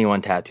Trust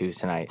Anyone" tattoos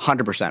tonight.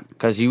 100%.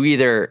 Because you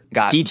either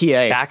got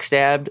DTA.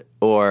 backstabbed,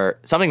 or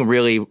something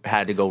really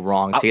had to go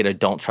wrong to get a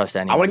 "Don't Trust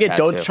Anyone." I want to get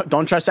tattoo.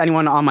 don't trust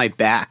anyone on my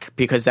back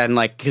because then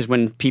because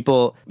when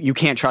people you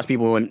can't trust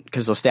people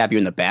because they'll stab you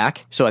in the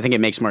back. So I think it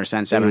makes more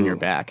sense having it on your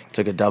back. It's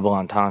like a double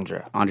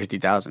entendre. Andre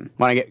 3000.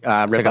 Want to get It's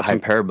like rip a up some,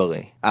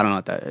 hyperbole. I don't know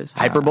what that is.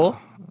 Hyperbole?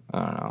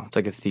 I don't know. It's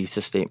like a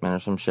thesis statement or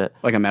some shit.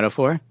 Like a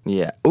metaphor?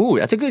 Yeah. Ooh,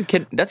 that's a good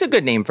kid. That's a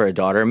good name for a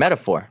daughter. A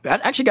metaphor. That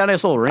actually got a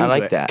nice little ring I to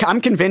like it. that.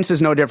 I'm convinced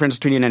there's no difference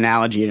between an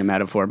analogy and a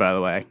metaphor, by the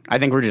way. I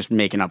think we're just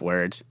making up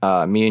words.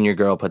 Me and your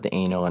girl put the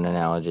anal in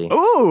analogy.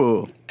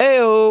 Ooh!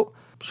 Ew.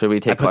 Should we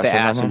take I put the questions?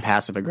 ass on in here?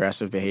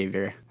 passive-aggressive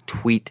behavior.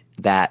 Tweet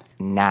that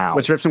now.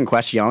 Let's rip some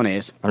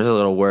questiones. I'm just a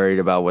little worried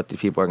about what the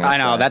people are going to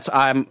say.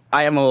 I know,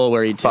 I am a little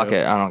worried, too. Fuck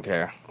it. I don't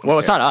care. Well,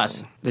 it's not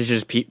us. There's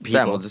just people.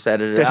 We'll just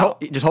edit it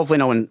out. Just hopefully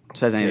no one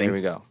says anything. Here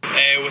we go.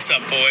 Hey, what's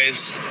up, boys?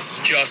 It's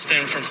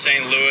Justin from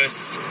St. Louis.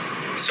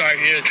 Sorry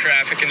to hear the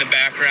traffic in the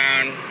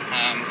background.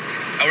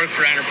 I work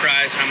for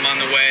Enterprise, and I'm on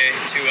the way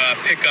to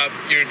pick up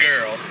your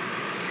girl.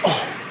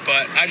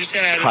 But I just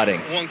had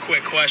one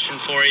quick question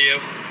for you.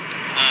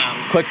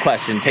 Quick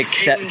question.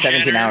 Takes Caitlyn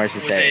 17 Jenner hours to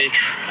say.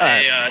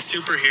 a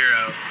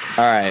superhero.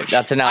 All right,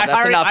 that's enough.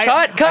 That's enough.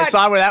 Cut. I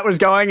saw where that was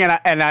going,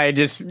 and I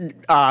just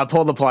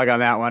pulled the plug on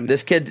that one.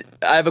 This kid.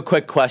 I have a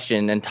quick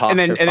question and talk for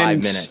 5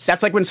 minutes.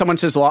 That's like when someone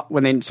says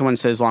someone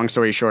says long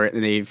story short,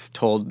 and they've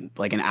told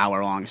like an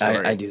hour long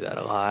story. I do that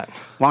a lot.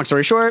 Long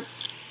story short.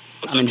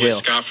 What's I'm up, in boys? jail.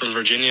 Scott from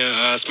Virginia.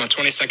 It's my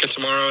 22nd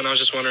tomorrow, and I was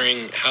just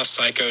wondering how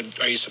psycho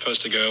are you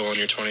supposed to go on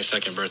your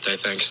 22nd birthday?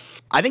 Thanks.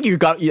 I think you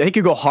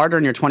go harder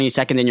on your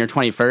 22nd than your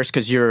 21st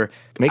because you're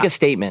Make a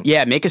statement.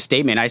 Yeah, make a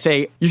statement. I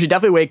say you should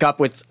definitely wake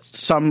up with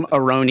some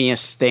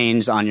erroneous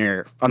stains on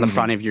the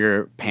front of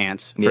your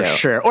pants for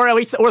sure, or at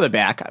least the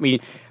back. I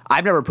mean,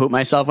 I've never pooped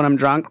myself when I'm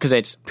drunk because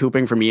it's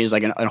pooping for me is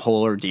like a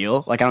whole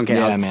ordeal. Like I don't care.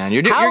 Yeah, man.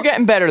 You're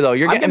getting better though.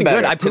 You're I'm getting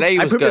getting better. good. Today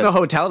I was pooped good. in the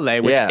hotel today,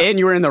 and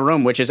you were in the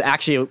room, which is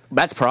actually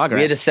that's progress.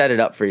 We had to set it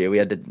up for you. We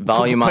had to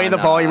volume play on, the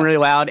volume really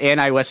loud,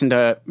 and I listened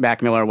to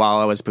Mac Miller while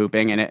I was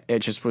pooping, and it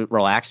just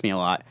relaxed me a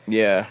lot.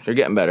 Yeah, you're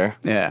getting better.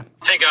 Yeah.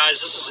 Hey guys,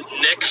 this is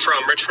Nick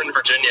from Richmond,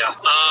 Virginia.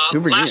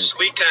 Last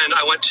weekend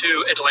I went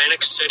to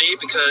Atlantic City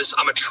because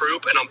I'm a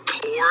troop and I'm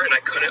poor and I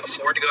couldn't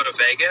afford to go to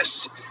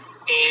Vegas.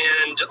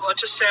 And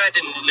let's just say I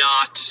did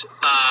not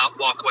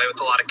walk away with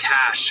a lot of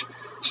cash.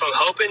 So I'm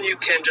hoping you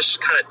can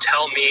just kind of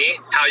tell me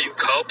how you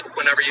cope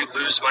whenever you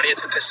lose money at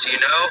the casino.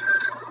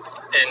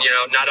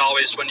 And, not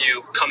always when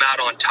you come out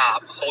on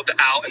top. Hold the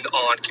out and the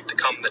on, keep the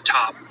come in the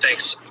top.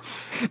 Thanks.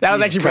 That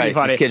was actually pretty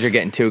funny. These kids are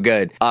getting too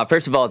good.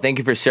 First of all, thank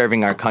you for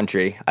serving our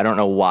country. I don't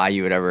know why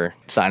you would ever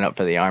sign up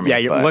for the Army. Yeah,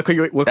 look what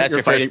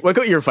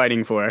you're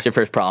fighting for. That's your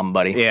first problem,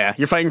 buddy. Yeah,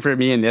 you're fighting for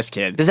me and this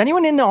kid. Does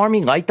anyone in the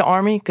Army like the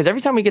Army? Because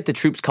every time we get the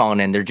troops calling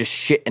in, they're just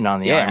shitting on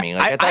the Army.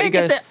 Like,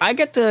 I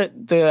get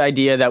the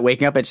idea that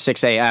waking up at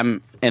 6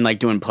 a.m. and like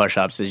doing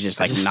push-ups is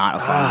just like not a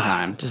fun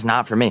time. Just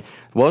not for me.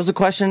 What was the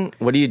question?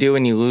 What do you do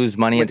when you lose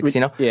money at the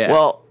casino? Yeah.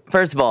 Well,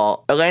 first of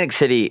all, Atlantic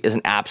City is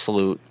an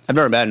absolute... I've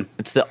never been.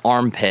 It's the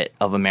armpit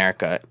of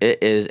America.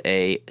 It is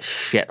a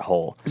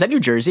shithole. Is that New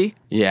Jersey?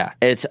 Yeah.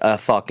 It's a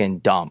fucking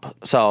dump.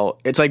 So...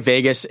 It's like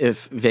Vegas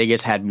if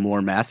Vegas had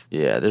more meth.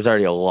 Yeah, there's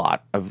already a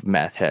lot of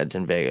meth heads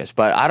in Vegas.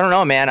 But I don't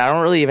know, man. I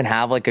don't really even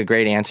have like a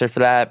great answer for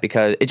that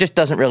because it just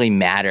doesn't really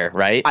matter,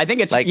 right? I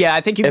think it's... Like,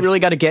 I think you really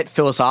got to get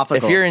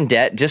philosophical. If you're in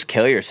debt, just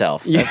kill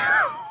yourself. Yeah.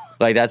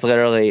 Like that's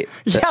literally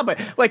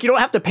but like you don't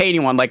have to pay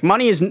anyone. Like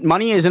money isn't a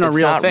real thing. It's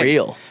not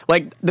real.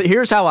 Like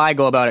here's how I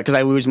go about it because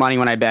I lose money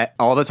when I bet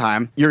all the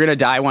time. You're gonna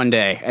die one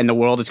day, and the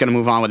world is gonna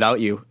move on without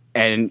you.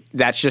 And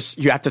that's just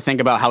you have to think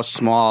about how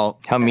small,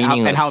 how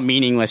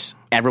meaningless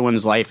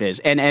everyone's life is.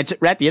 And it's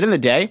at the end of the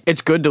day,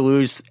 it's good to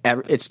lose.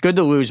 It's good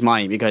to lose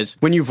money because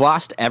when you've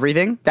lost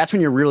everything, that's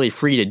when you're really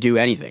free to do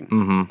anything.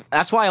 Mm-hmm.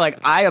 That's why, like,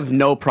 I have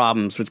no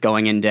problems with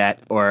going in debt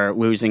or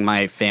losing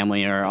my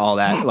family or all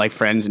that, like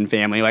friends and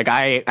family. Like,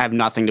 I have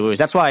nothing to lose.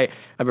 That's why I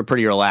have a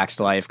pretty relaxed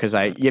life because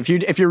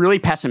if you're really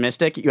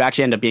pessimistic, you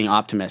actually end up being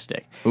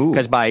optimistic.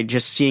 Because by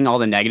just seeing all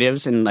the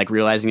negatives and like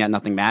realizing that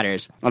nothing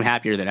matters, I'm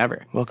happier than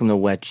ever. Welcome to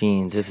Wet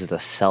Jeans. This is a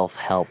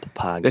self-help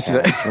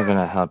podcast. We're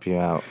gonna help you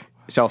out.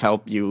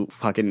 Self-help, you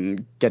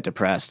fucking get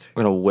depressed.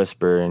 We're gonna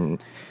whisper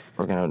and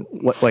we're gonna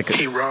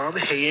Hey Rob,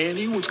 hey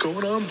Andy, what's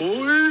going on,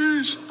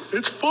 boys?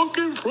 It's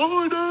fucking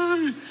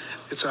Friday.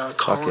 It's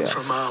Colin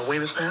from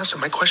Weymouth, Mass.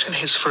 And my question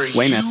is for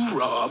you,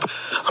 Rob.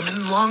 I'm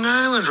in Long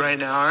Island right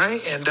now, all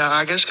right? And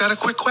I just got a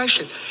quick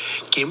question.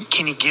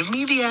 Can you give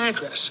me the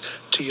address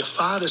to your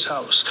father's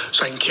house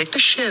so I can kick the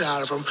shit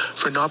out of him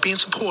for not being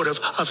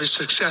supportive of his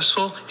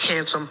successful,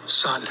 handsome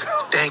son?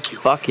 Thank you.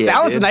 Fuck yeah,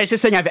 that was the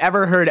nicest thing I've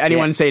ever heard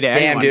anyone say to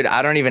anyone. Damn, dude,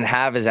 I don't even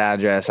have his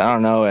address. I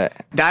don't know it.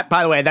 That,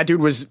 by the way, that dude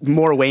was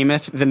more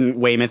Weymouth than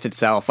Weymouth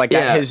itself. Like,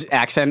 his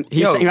accent.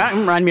 He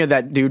reminded me of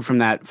that dude from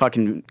that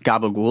fucking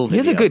Gabagool video. He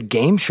has a good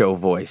game show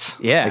voice.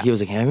 Yeah. Like he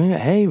was like,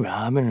 hey,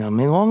 Robin, I'm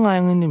in Long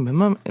Island.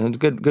 It was a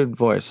good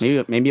voice.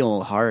 Maybe a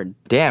little hard.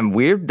 Damn,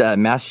 weird that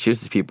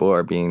Massachusetts people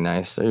are being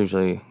nice. They're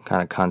usually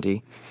kind of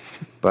cunty.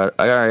 But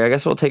all right, I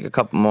guess we'll take a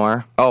couple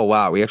more. Oh,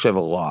 wow, we actually have a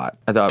lot.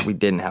 I thought we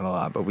didn't have a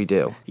lot, but we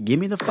do. Give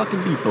me the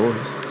fucking beat,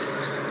 boys.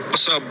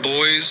 What's up,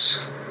 boys?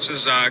 This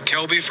is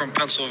Kelby from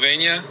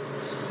Pennsylvania.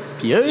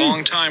 Yay.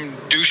 Long-time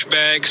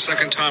douchebag,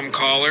 second-time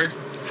caller.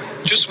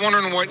 Just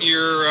wondering what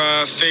your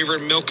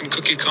favorite milk and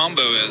cookie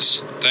combo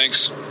is.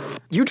 Thanks.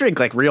 You drink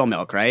like real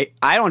milk, right?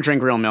 I don't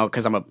drink real milk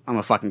because I'm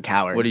a fucking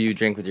coward. What do you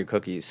drink with your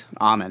cookies?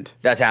 Almond.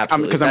 That's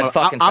absolutely.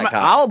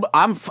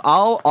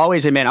 I'll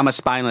always admit I'm a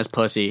spineless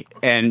pussy,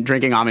 and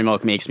drinking almond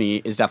milk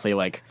is definitely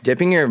like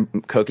dipping your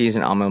cookies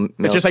in almond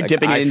milk. It's just like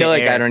dipping it in the air. I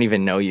feel like I don't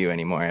even know you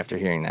anymore after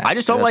hearing that. I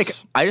just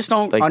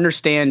don't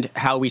understand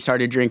how we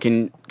started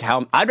drinking.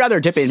 I'd rather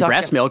dip it in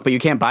breast milk, but you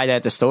can't buy that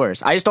at the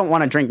stores. I just don't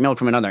want to drink milk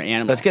from another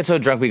animal. Let's get so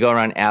drunk we go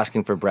around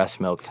asking for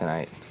breast milk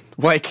tonight.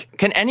 Like,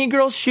 can any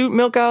girls shoot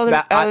milk out of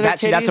their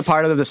titties? That's a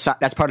part of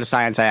that's part of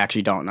science I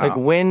actually don't know. Like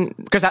when,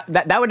 because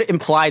that would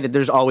imply that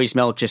there's always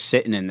milk just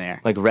sitting in there,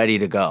 like ready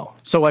to go.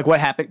 So like, what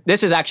happened?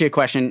 This is actually a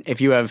question.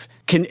 If you have,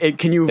 can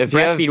you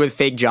breastfeed with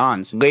fake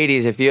Johns?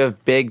 Ladies, if you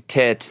have big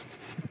tits,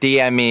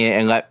 DM me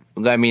and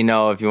let me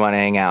know if you want to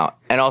hang out.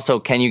 And also,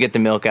 can you get the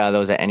milk out of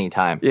those at any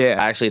time? Yeah,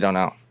 I actually don't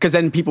know. Because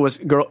then people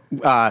with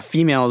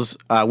females,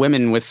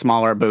 women with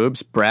smaller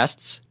boobs,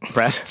 breasts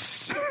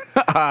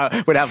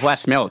would have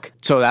less milk.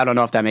 So I don't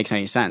know if that makes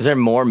any sense. Is there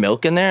more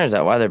milk in there? Is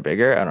that why they're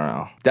bigger? I don't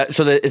know.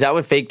 Is that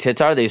what fake tits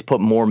are? They just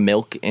put more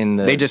milk in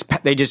the.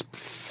 They just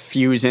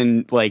fuse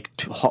in like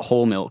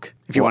whole milk.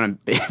 If you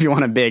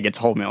want a big, it's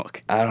whole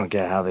milk. I don't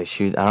get how they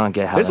shoot. I don't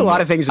get how. There's a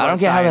lot of things. I don't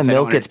get how the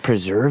milk gets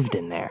preserved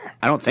in there.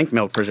 I don't think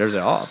milk preserves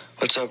at all.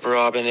 What's up,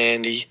 Rob and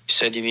Andy? You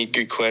said you need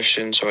good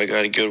questions, so I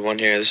got a good one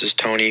here. This is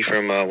Tony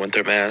from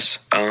Winthrop, Mass.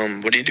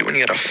 What do you do when you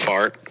get a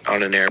fart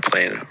on an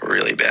airplane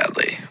really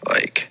badly?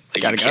 Like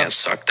you can't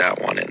suck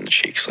that one in the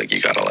cheeks. Like,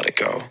 you gotta let it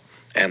go.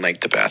 and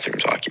like the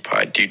bathroom's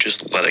occupied, do you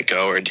just let it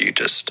go or do you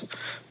just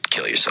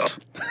kill yourself?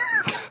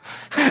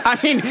 I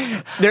mean,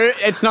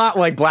 it's not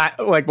like black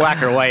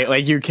or white.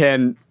 Like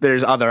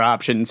there's other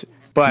options.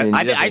 But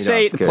I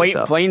say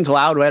plane's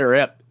loud, let it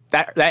rip.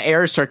 That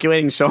air is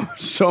circulating so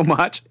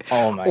much.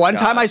 Oh my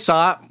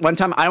god! One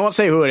time I won't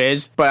say who it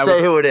is, but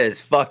say who it is.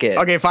 Fuck it.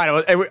 Okay,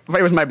 fine. It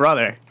was my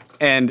brother,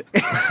 and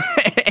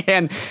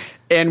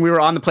and we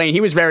were on the plane.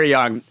 He was very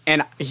young,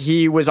 and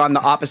he was on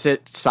the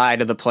opposite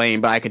side of the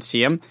plane, but I could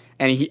see him,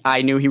 and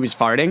I knew he was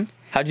farting.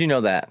 How'd you know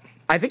that?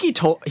 I think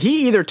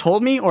he either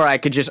told me or I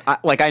could just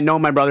I know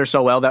my brother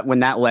so well that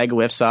when that leg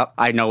lifts up,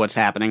 I know what's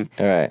happening.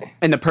 All right.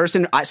 And the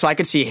person, so I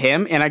could see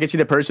him and I could see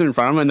the person in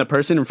front of him, and the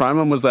person in front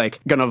of him was like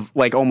gonna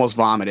like almost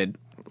vomited.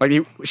 Like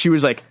she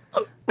was like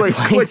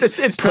planes are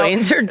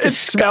disgusting. It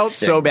smelled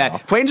so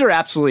bad. Planes are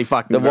absolutely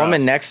fucking gross.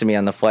 Woman next to me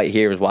on the flight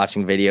here was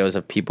watching videos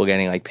of people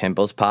getting like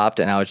pimples popped,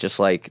 and I was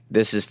just like,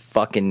 this is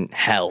fucking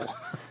hell.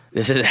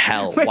 This is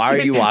hell. Why are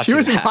you watching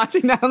that? She was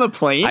watching that on the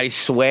plane? I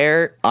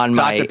swear on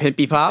my Dr.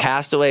 Pimpy Pop?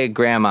 Passed away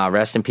grandma,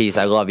 rest in peace,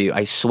 I love you.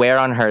 I swear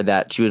on her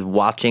that she was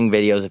watching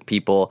videos of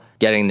people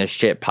getting their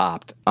shit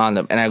popped on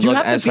them. And I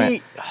looked at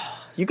it.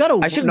 You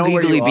gotta. I should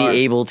legally be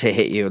able to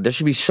hit you. There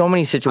should be so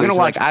many situations.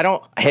 Like I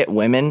don't hit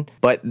women,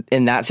 but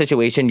in that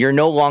situation, you're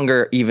no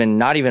longer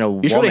not even a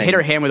woman. You're supposed to hit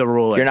her hand with a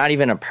ruler. You're not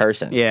even a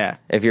person. Yeah.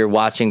 If you're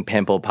watching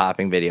pimple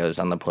popping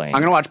videos on the plane,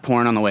 I'm gonna watch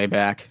porn on the way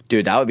back.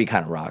 Dude, that would be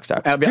kind of rock star.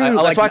 Dude,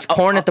 let's watch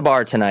porn at the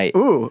bar tonight.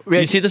 Ooh,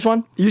 you see this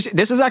one?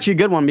 This is actually a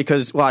good one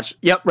because watch.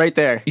 Yep, right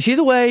there. You see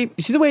the way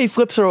he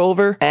flips her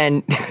over,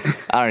 and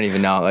I don't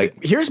even know.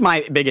 Like, here's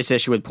my biggest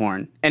issue with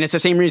porn, and it's the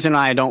same reason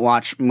I don't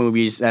watch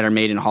movies that are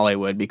made in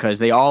Hollywood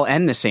because they all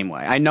end the same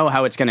way. I know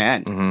how it's going to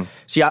end. Mm-hmm.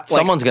 See,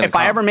 someone's going to. If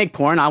I ever make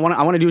porn, I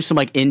want to do some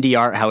like indie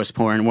art house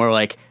porn where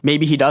like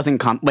maybe he doesn't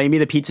come, maybe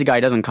the pizza guy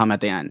doesn't come at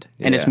the end,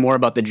 and it's more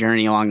about the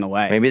journey along the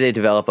way. Maybe they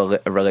develop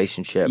a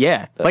relationship.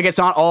 Yeah, like it's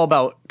not all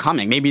about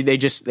coming. Maybe they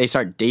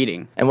start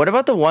dating. And what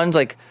about the ones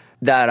like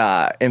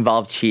that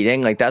involve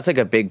cheating? Like that's like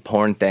a big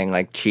porn thing,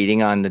 like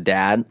cheating on the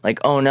dad. Like,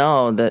 oh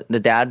no, the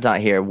dad's not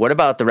here. What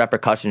about the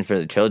repercussions for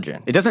the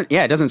children? It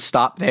doesn't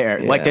stop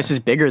there. Yeah. Like this is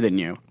bigger than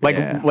you. Like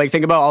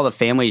think about all the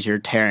families you're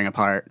tearing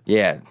apart.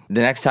 Yeah.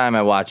 The next time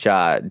I watch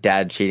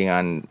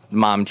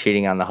mom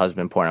cheating on the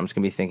husband porn, I'm just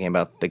gonna be thinking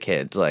about the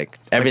kids. Like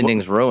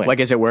everything's ruined. Like,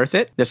 is it worth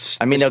it?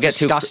 They'll get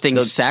disgusting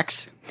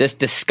sex. This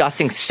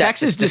disgusting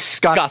sex is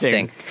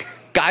disgusting.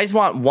 Guys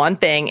want one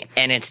thing,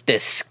 and it's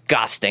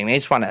disgusting. They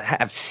just want to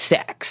have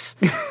sex.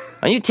 Why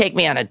don't you take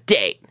me on a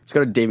date? Let's go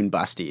to Dave and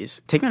Busty's.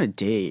 Take me on a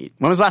date.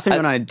 When was the last time you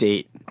went on a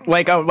date?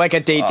 Like a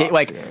date,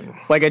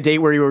 like a date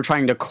where you were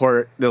trying to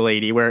court the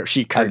lady, where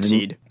she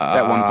curtsied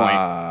at one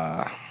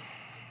point.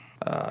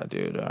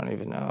 Dude, I don't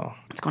even know.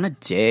 Let's go on a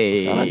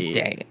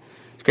date.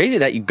 It's crazy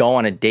that you go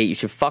on a date. You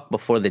should fuck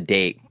before the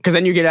date. Because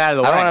then you get out of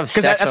the way. I don't have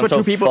sex. That's what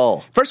two people.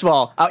 Full. First of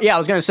all, I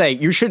was going to say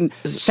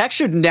sex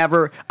should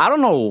never. I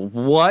don't know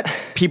what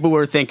people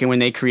were thinking when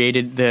they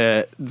created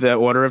the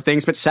order of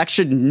things, but sex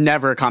should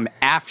never come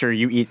after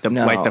you eat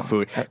the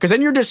food. Because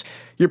then you're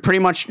pretty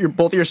much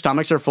both of your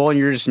stomachs are full and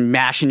you're just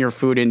mashing your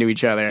food into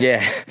each other.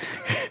 Yeah.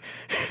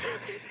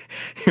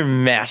 You're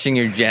mashing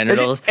your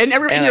genitals, and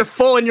you're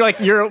full, and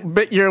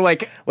you're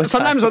like.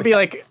 Sometimes I'll be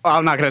like,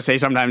 I'm not gonna say.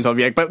 Sometimes I'll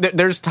be like, but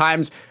there's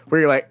times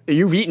where you're like,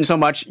 you've eaten so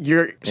much,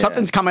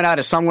 something's coming out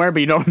of somewhere, but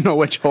you don't know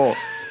which hole.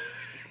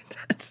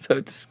 That's so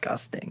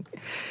disgusting.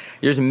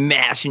 You're just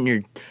mashing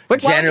your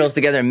genitals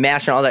together and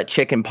mashing all that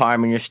chicken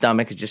parm in your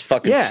stomach. It's just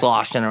fucking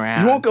sloshing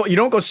around. You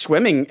don't go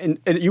swimming,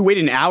 and you wait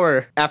an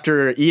hour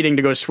after eating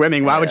to go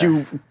swimming. Why would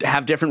you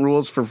have different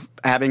rules for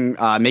having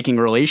making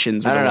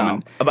relations with a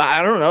woman? But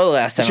I don't know the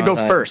last time. You should go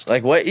first.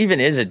 Like, what even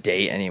is a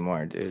date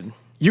anymore, dude?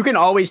 You can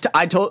always.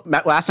 I told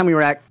last time we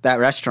were at that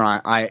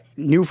restaurant. I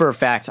knew for a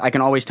fact I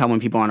can always tell when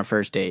people are on a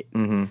first date.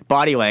 Mm-hmm.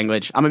 Body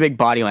language. I'm a big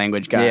body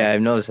language guy. Yeah,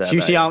 I've noticed that. So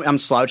you see how I'm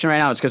slouching right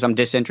now? It's because I'm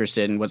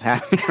disinterested in what's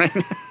happening right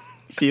now.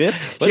 See this?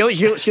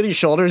 See these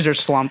shoulders are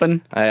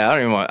slumping. I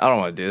don't want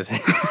to do this.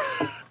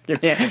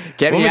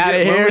 Get me out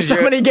of here!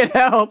 Somebody get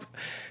help!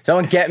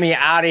 Someone get me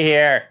out of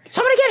here!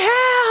 Somebody get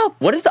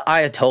help! What is the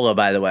Ayatollah,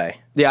 by the way?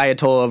 The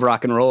Ayatollah of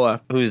rock and roll.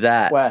 Who's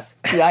that? Wes.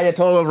 The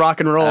Ayatollah of rock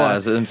and roll.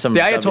 The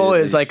Ayatollah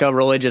is like a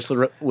religious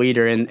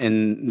leader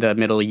in the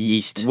Middle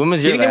East. When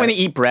was your? Do you think when they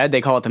eat bread,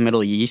 they call it the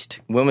Middle East?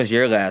 When was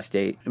your last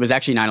date? It was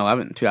actually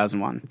 9/11,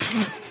 2001.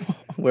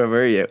 Where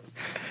were you?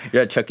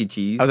 You're at Chuck E.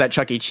 Cheese? I was at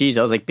Chuck E. Cheese.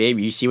 I was like, babe,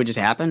 you see what just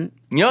happened?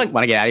 You know, like,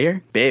 want to get out of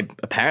here? Babe,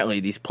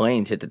 apparently these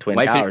planes hit the Twin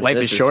Towers. Life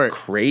is short.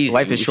 Crazy.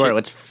 Life is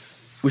short.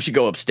 We should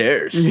go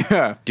upstairs.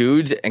 Yeah.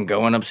 Dudes and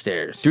going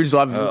upstairs. Dudes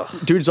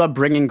love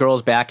bringing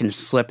girls back and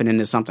slipping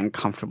into something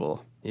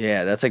comfortable.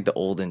 Yeah, that's like the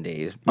olden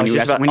days. Do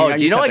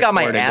you know I got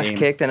my ass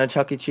kicked in a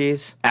Chuck E.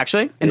 Cheese?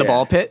 Actually? In the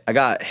ball pit? I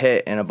got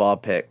hit in a ball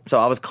pit. So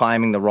I was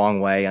climbing the wrong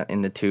way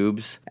in the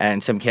tubes,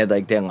 and some kid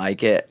didn't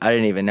like it. I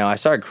didn't even know. I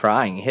started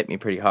crying. He hit me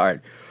pretty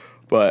hard.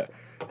 But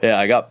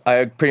yeah,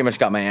 I pretty much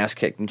got my ass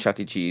kicked in Chuck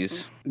E.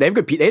 Cheese. They have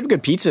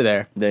good pizza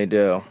there. They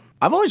do.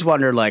 I've always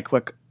wondered,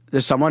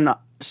 there's someone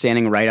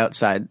standing right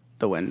outside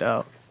the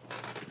window.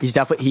 He's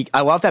definitely.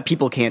 I love that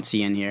people can't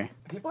see in here.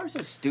 People are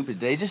so stupid.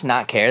 Do they just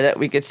not care that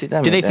we could see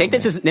them? Do they think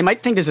this is? They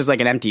might think this is like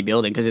an empty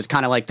building because it's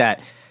kind of like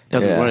that.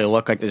 Doesn't really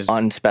look like this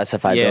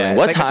unspecified building.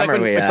 What time are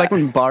we at? It's like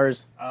when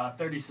bars.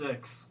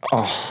 36.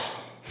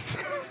 Oh,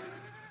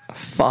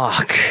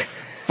 fuck!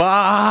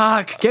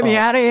 Get me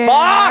out of here!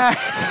 Fuck!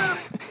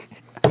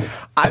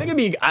 I think it'd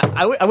be.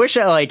 I wish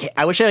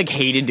I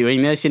hated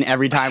doing this, and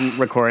every time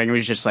recording it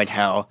was just like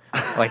hell.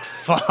 Like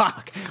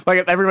fuck.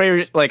 Like everybody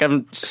was like,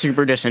 I'm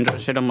super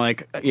disinterested. I'm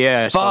like,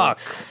 yeah. Fuck.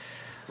 So,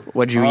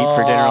 what'd you eat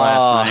for dinner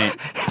last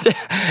night?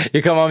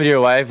 You come home with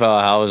your wife. Oh,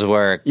 how was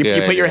work? You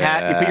put your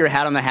hat. You put your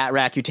hat on the hat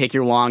rack. You take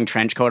your long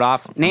trench coat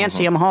off.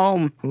 Nancy, I'm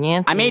home.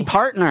 Nancy, I made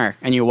partner.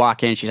 And you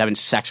walk in. She's having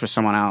sex with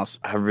someone else.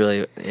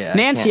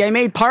 Nancy, I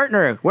made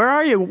partner. Where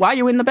are you? Why are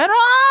you in the bed?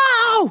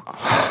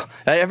 Oh!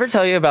 Did I ever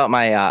tell you about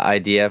my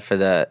idea for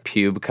the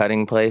pube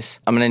cutting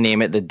place? I'm gonna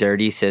name it the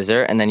Dirty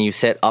Scissor, and then you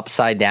sit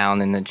upside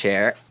down in the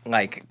chair,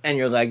 like, and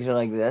your legs are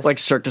like this, like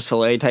Cirque du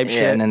Soleil type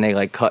shit. And then they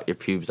like cut your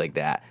pubes like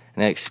that,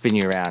 and they like spin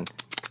you around.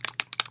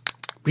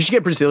 We should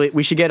get Brazilian.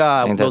 We should get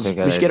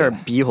we should get our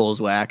beeholes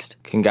waxed.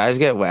 Can guys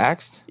get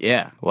waxed?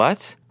 Yeah.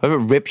 What? What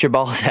if it rips your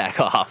ball sack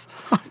off?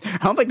 I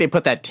don't think they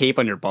put that tape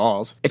on your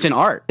balls. It's an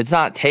art. It's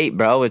not tape,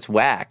 bro. It's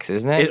wax,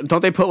 isn't it?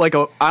 Don't they put like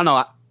a? I don't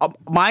know.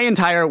 My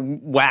entire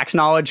wax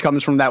knowledge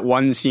comes from that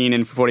one scene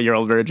in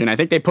 40-Year-Old Virgin. I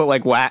think they put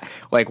like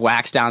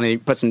wax down. They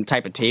put some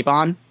type of tape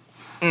on,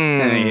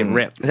 and they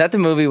rip. Is that the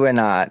movie when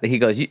he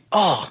goes,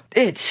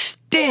 it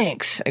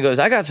stinks? He goes,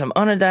 I got some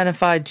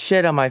unidentified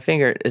shit on my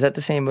finger. Is that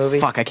the same movie?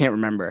 Fuck, I can't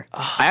remember.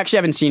 I actually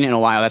haven't seen it in a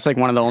while. That's like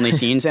one of the only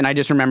scenes, and I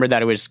just remember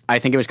that I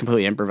think it was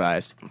completely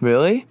improvised.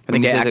 Really? I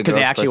think because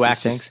they actually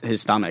waxed his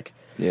stomach.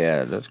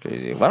 Yeah, that's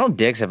crazy. Why don't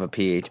dicks have a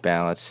pH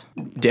balance?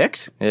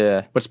 Dicks?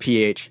 Yeah. What's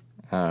pH?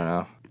 I don't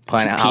know.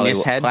 Planet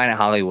Hollywood. Head? Planet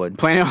Hollywood.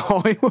 Planet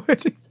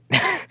Hollywood.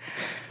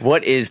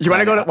 What is? You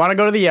want to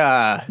go to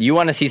the? You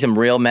want to see some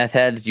real meth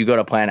heads? You go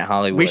to Planet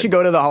Hollywood. We should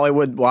go to the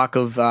Hollywood Walk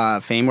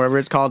of Fame, wherever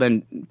it's called,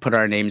 and put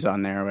our names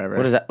on there or whatever.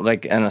 What is that?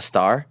 Like in a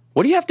star?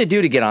 What do you have to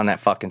do to get on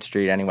that fucking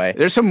street anyway?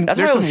 There's some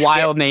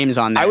wild names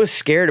on there. I was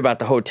scared about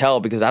the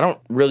hotel because I don't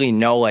really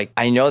know. Like,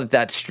 I know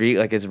that street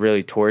like is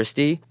really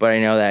touristy, but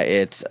I know that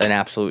it's an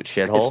absolute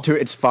shithole.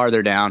 It's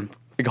farther down.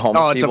 Like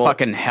homeless it's people. a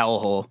fucking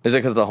hellhole. Is it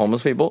because of the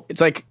homeless people?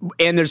 It's like,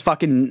 and there's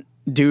fucking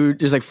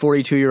there's like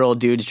 42-year-old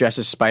dudes dressed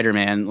as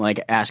Spider-Man,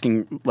 like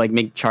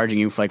charging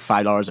you for like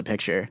 $5 a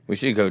picture. We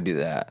should go do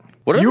that.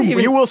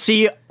 You will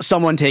see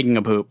someone taking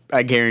a poop.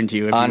 I guarantee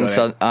you. On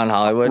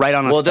Hollywood, right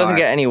on. Well, it doesn't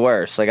get any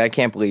worse. Like I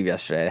can't believe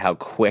yesterday how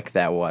quick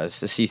that was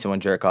to see someone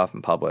jerk off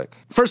in public.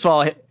 First of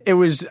all, it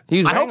was.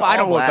 I hope I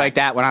don't look like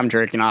that when I'm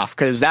jerking off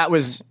because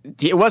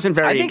it wasn't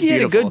very. I think he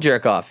had a good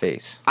jerk off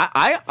face.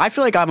 I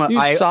feel like I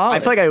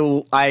feel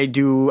like I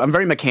do. I'm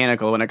very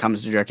mechanical when it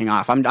comes to jerking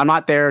off. I'm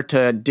not there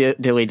to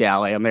dilly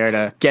dally. I'm there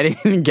to get in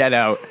and get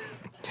out.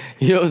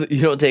 You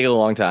don't take a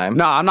long time.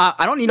 No, I'm not.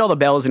 I don't need all the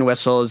bells and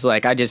whistles.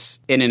 Like I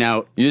just in and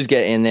out. You just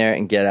get in there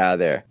and get out of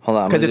there. Hold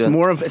on, because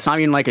it's not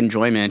even like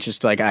enjoyment. It's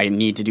just like I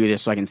need to do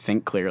this so I can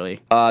think clearly.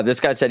 This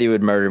guy said he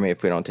would murder me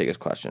if we don't take his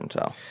question. So,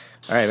 all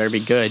right, better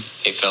be good.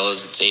 Hey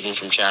fellas, it's Aiden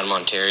from Chatham,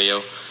 Ontario.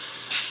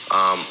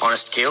 On a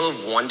scale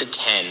of 1 to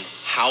 10,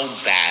 how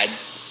bad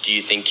do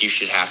you think you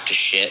should have to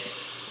shit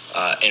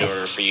in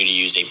order for you to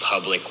use a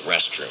public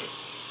restroom?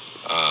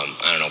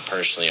 I don't know.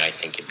 Personally, I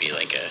think it'd be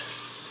like a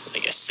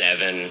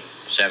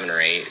 7 or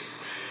 8.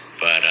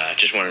 But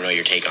just want to know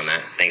your take on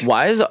that. Thanks.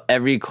 Why is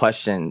every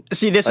question?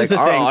 See, this is the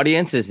our thing. Our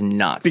audience is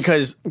nuts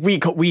because we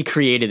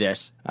created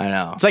this. I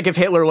know. It's like if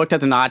Hitler looked at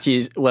the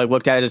Nazis,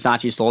 looked at his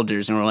Nazi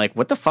soldiers, and were like,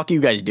 "What the fuck are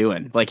you guys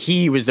doing?" Like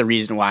he was the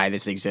reason why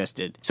this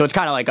existed. So it's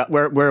kind of like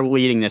we're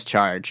leading this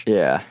charge.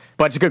 Yeah,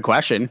 but it's a good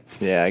question.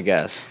 Yeah, I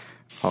guess.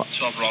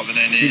 What's up, Robin?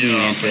 Andy,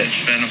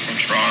 French fan from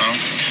Toronto,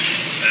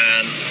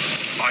 and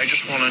I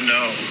just want to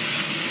know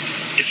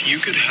if you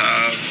could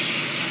have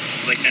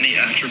like any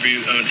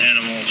attribute of an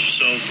animal.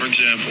 So, for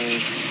example,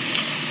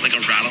 like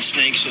a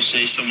rattlesnake. So,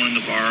 say someone in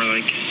the bar,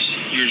 like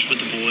you're just with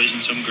the boys,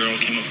 and some girl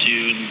came up to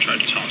you and tried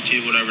to talk to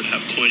you, whatever, to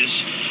have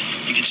coitus.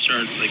 You could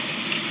start like.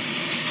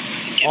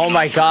 Oh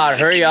my God!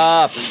 Hurry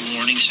up!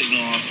 Warning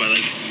signal off by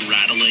like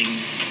rattling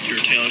your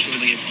tail or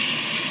something. Like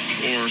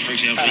or for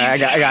example,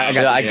 I got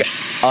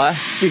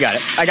you got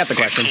it. I got the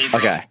question.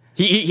 Okay.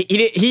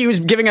 He was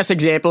giving us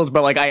examples,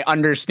 but like I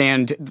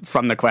understand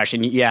from the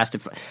question you asked.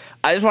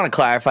 I just want to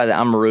clarify that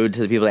I'm rude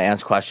to the people that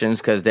answer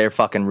questions because they're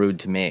fucking rude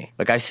to me.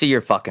 Like I see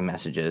your fucking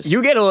messages.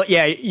 You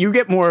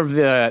get more of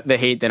the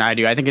hate than I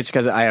do. I think it's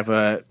because I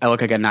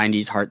look like a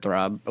 '90s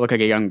heartthrob. I look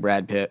like a young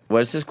Brad Pitt.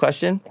 What is this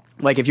question?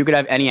 Like if you could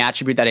have any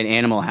attribute that an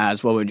animal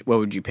has, what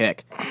would you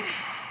pick?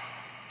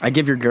 I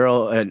give your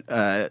girl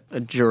a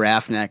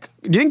giraffe neck.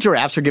 Do you think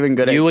giraffes are giving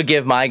good? You would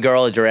give my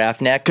girl a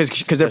giraffe neck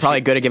because they're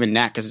probably good at giving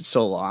neck because it's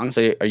so long.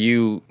 So are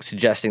you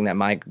suggesting that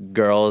my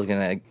girl is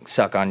gonna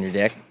suck on your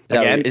dick?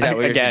 Is that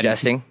what you're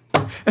suggesting?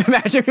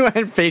 Imagine we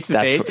went face to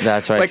face.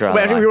 That's right. Like,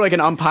 imagine we were like an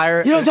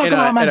umpire. You don't talk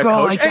about my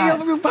girl like that.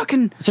 Hey, you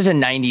fucking. It's such a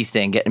 '90s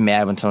thing, getting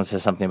mad when someone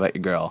says something about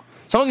your girl.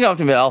 Someone can come up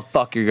to me, I'll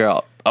fuck your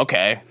girl.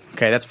 Okay.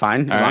 Okay, that's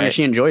fine. As All long right. as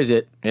she enjoys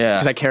it. Yeah.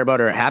 Because I care about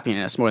her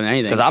happiness more than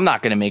anything. Because I'm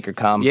not going to make her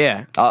come.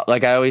 Yeah.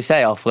 Like I always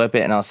say, I'll flip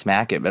it and I'll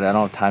smack it, but I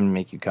don't have time to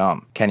make you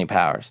come. Kenny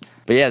Powers.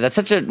 But yeah, that's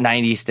such a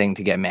 90s thing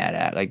to get mad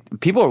at. Like,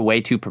 people were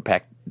way too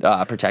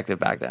protective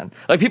back then.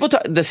 Like,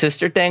 the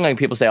sister thing, like,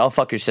 people say, "Oh,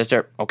 fuck your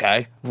sister."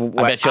 Okay. I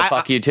bet she'll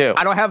fuck you too.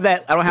 I don't have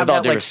that. I don't have With all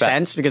that due like respect.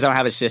 sense because I don't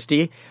have a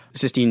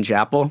Sistine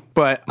Chapel.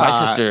 But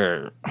My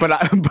sister. But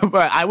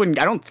I wouldn't.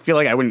 I don't feel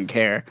like I wouldn't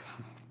care.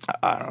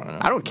 I don't know.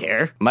 I don't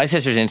care. My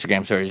sister's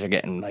Instagram stories are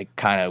getting like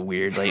kind of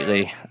weird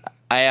lately.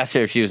 I asked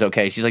her if she was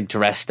okay. She's like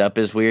dressed up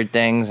as weird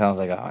things, and I was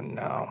like, "Oh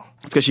no."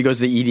 It's because she goes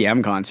to the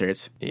EDM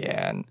concerts.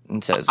 Yeah,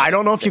 and says, I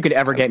don't know if you could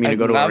ever get me to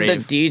go to a love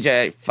rave. the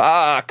DJ.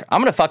 Fuck.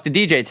 I'm gonna fuck the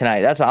DJ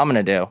tonight. That's what I'm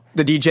gonna do.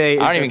 The DJ.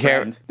 I don't even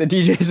care. The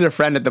DJ is their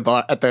friend at the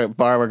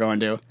bar we're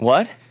going to.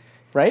 What?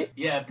 Right?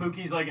 Yeah,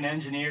 Pookie's like an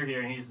engineer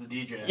here, and he's the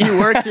DJ. He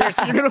works here,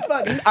 so you're gonna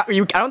fuck. I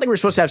don't think we're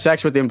supposed to have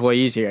sex with the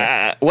employees here.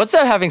 What's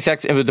that having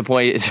sex with the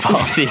employees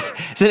policy?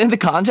 Is it in the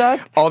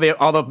contract? All the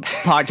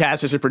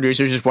podcasters and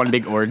producers just one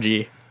big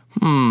orgy.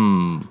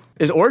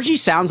 Is orgy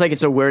sounds like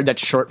it's a word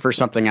that's short for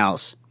something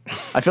else.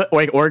 I feel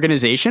like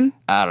organization.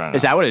 I don't know.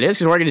 Is that what it is?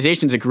 Because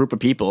organization is a group of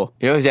people.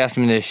 You always ask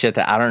me this shit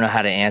that I don't know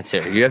how to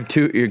answer.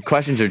 Your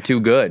questions are too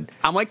good.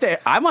 I'm like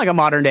a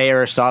modern day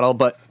Aristotle,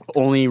 but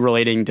only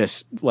relating to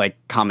like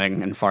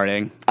coming and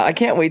farting. I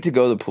can't wait to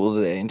go to the pool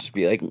today and just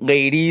be like,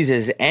 ladies,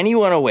 is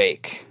anyone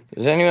awake?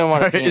 Does anyone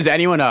want to? Is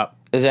anyone up?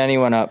 Is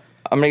anyone up?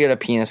 I'm gonna get a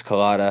penis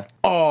colada.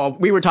 Oh,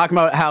 we were talking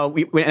about how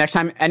next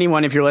time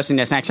anyone, if you're listening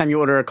to this, next time you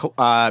order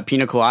a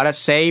pina colada,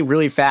 say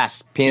really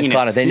fast. Penis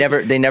colada. They never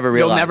realize.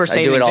 They'll never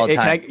say I do it all the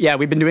time. Yeah,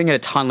 we've been doing it a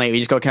ton lately.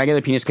 You just go, "Can I get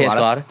a penis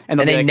colada?" And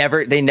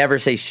they never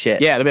say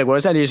shit. Yeah, they'll be like, "What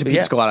is that?" It's a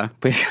penis colada.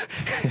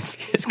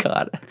 Penis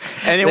colada.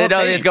 And they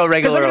don't just go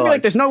regular. They're gonna be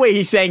like, "There's no way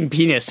he's saying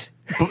penis,"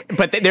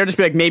 but they'll just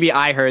be like, "Maybe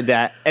I heard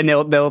that," and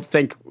they'll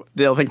think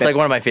it's like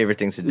one of my favorite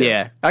things to do.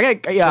 Yeah. Okay.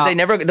 Yeah.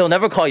 But they'll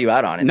never call you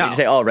out on it. No. They just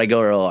say, "Oh,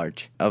 regular or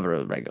large?" Over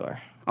a regular.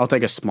 I'll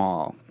take a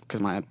small because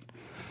my.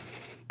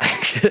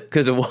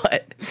 Because of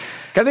what?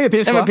 Can I take the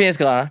penis colada? Penis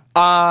colada.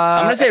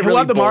 I'm gonna say we'll really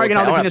have the marg and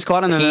I'll have the penis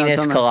colada. And then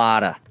penis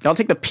colada. I'll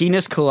take the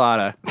penis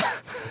colada.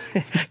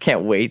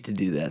 Can't wait to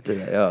do that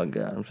today. Oh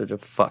god, I'm such a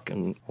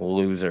fucking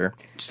loser.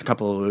 Just a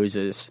couple of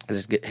losers. I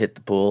just hit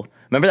the pool.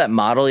 Remember that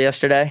model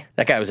yesterday?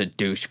 That guy was a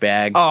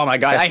douchebag. Oh my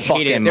god, I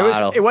hated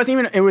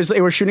it.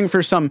 They were shooting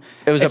for some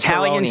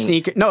Italian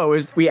sneaker. No, it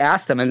was. We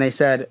asked them and they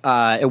said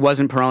it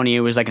wasn't Peroni.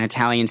 It was like an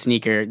Italian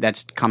sneaker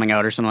that's coming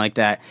out or something like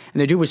that.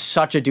 And the dude was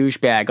such a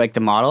douchebag. Like the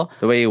model,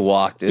 the way he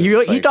walked.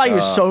 He thought he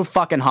was so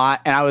fucking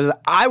hot. And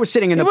I was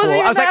sitting in the pool.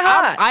 I was like,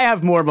 I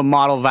have more of a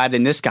model vibe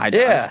than this guy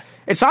does. Yeah.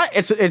 It's not.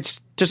 It's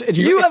just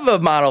you have a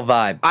model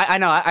vibe. I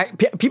know.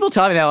 People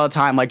tell me that all the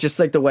time. Like just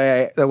like the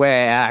way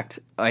I act.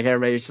 Like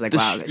everybody's just like,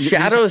 wow.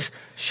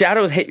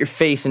 Shadows hit your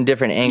face in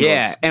different angles.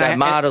 Yeah, and that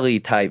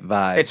modelly type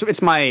vibe.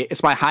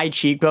 It's my high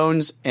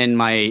cheekbones and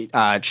my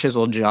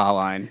chiseled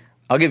jawline.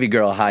 I'll give you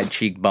girl a high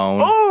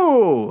cheekbone.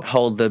 Oh,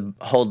 hold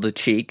the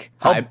cheek.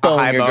 I'll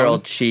bone your girl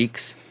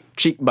cheeks.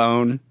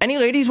 Cheekbone. Any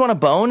ladies want a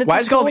bone? Why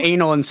is it called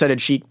anal instead of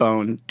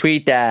cheekbone?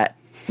 Tweet that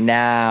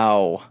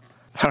now.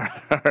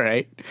 All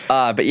right.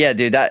 But yeah,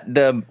 dude,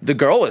 the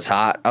girl was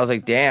hot. I was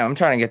like, damn, I'm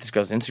trying to get this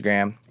girl's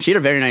Instagram. She had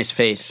a very nice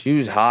face. She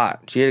was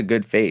hot. She had a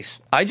good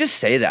face. I just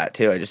say that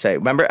too. I just say,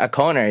 remember at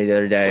Culinary the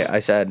other day, I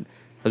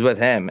was with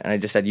him, and I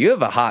just said, you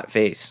have a hot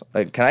face.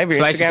 Like, can I have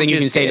your Instagram? It's the nicest thing you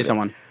can say to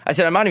someone. I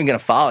said, I'm not even going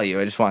to follow you.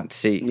 I just want to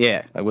see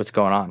like, what's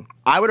going on.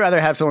 I would rather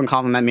have someone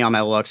compliment me on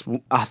my looks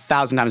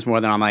 1,000 times more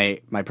than on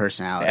my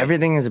personality.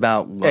 Everything is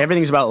about looks.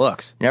 Everything's about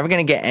looks. You're never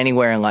going to get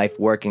anywhere in life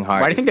working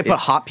hard. Why do you think they put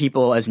hot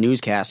people as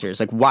newscasters?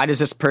 Like, why does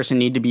this person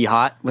need to be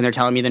hot when they're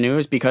telling me the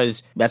news?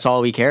 Because that's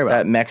all we care about.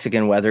 That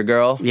Mexican weather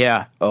girl?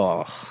 Yeah.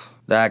 Oh,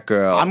 that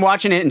girl. I'm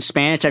watching it in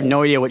Spanish. I have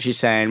no idea what she's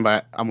saying,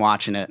 but I'm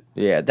watching it.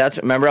 Yeah,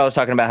 remember I was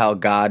talking about how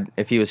God,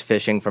 if he was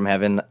fishing from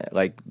heaven,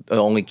 like, the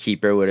only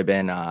keeper would have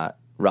been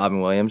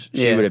Robin Williams.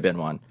 She would have been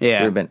one. Yeah.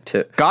 She would have been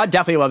two. God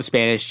definitely loves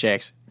Spanish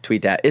chicks.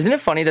 Tweet that. Isn't it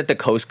funny that the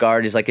Coast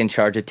Guard is like in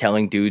charge of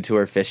telling dudes who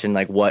are fishing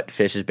like what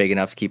fish is big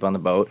enough to keep on the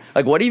boat?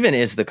 Like, what even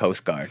is the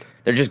Coast Guard?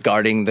 They're just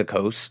guarding the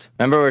coast.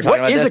 Remember we were talking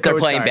about this? They're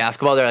playing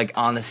basketball. They're like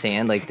on the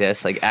sand like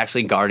this, like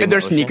actually guarding. And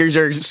their sneakers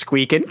are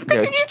squeaking.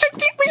 They're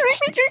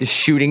just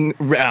shooting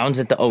rounds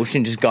at the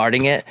ocean, just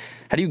guarding it.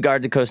 How do you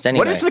guard the coast anyway?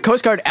 What does the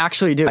Coast Guard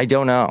actually do? I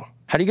don't know.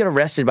 How do you get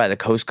arrested by the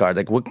Coast Guard?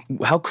 Like,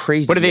 how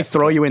crazy? What do they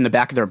throw you in the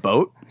back of their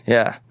boat?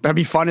 Yeah, that'd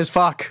be fun as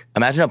fuck.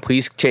 Imagine a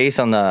police chase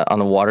on the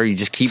water. You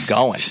just keep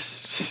going.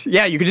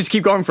 Yeah, you could just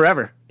keep going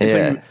forever.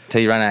 Yeah,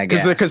 until you run out of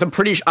gas. Because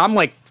I'm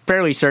like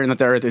fairly certain that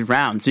the Earth is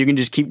round, so you can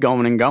just keep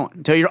going and going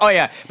until you're. Oh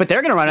yeah, but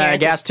they're gonna run out of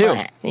gas too.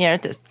 The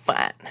Earth is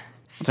flat.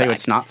 I'll tell you,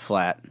 it's not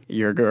flat.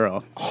 You're a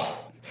girl.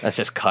 That's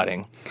just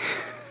cutting.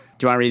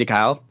 Do you want to read the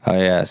Kyle? Oh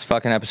yeah, this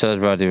fucking episode is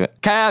brought to you.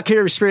 Kyle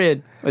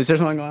Kierspread. Is there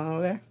something going on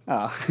over there?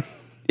 Oh.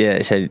 Yeah,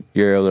 they said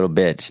you're a little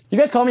bitch. You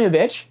guys call me a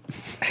bitch?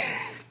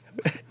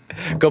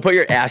 Go put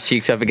your ass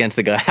cheeks up against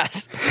the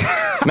glass.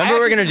 Remember we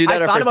were gonna do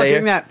that. I thought about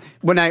doing that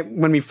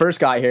when we first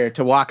got here,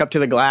 to walk up to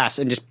the glass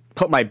and just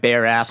put my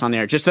bare ass on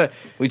there. Just to.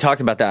 We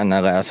talked about that in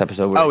the last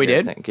episode. Oh, we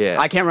did? I think. Yeah.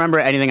 I can't remember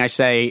anything I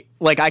say.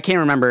 Like, I can't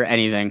remember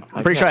anything.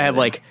 I'm pretty sure I have,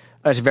 like,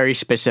 a very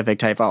specific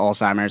type of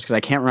Alzheimer's because I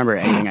can't remember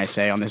anything I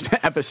say on this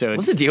episode.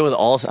 What's the deal with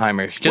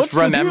Alzheimer's? Just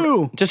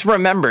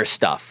remember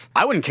stuff.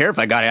 I wouldn't care if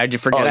I got it. I'd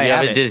just forget I you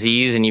have it. a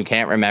disease and you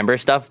can't remember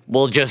stuff?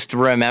 Well, just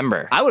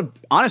remember. I would,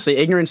 honestly,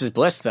 ignorance is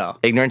bliss, though.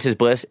 Ignorance is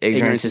bliss.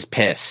 Ignorance is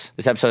piss.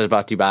 This episode is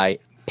brought to you by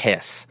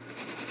Piss.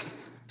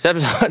 This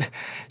episode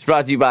is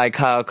brought to you by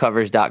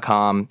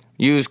KyleCovers.com.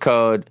 Use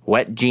code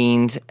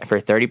WETJEANS for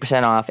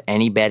 30% off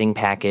any betting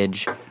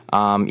package.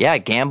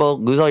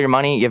 Gamble, lose all your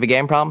money. You have a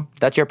game problem?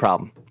 That's your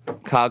problem.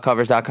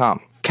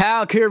 KyleCovers.com.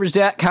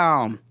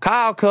 KyleCovers.com.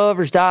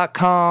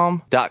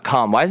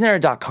 KyleCovers.com. Why isn't there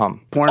a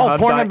 .com? Pornhub.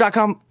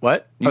 Pornhub.com.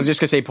 What? I was just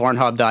going to say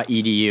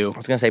Pornhub.edu. I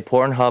was going to say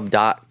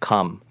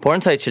Pornhub.com.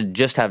 Porn sites should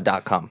just have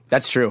 .com.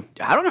 That's true.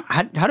 I don't know.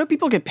 How do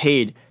people get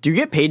paid? Do you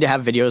get paid to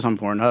have videos on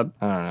Pornhub?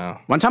 I don't know.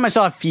 One time I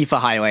saw a FIFA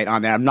highlight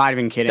on there. I'm not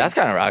even kidding. That's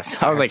kind of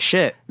rockstar. I was like,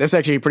 shit, that's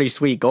actually a pretty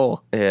sweet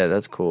goal. Yeah,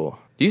 that's cool.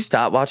 Do you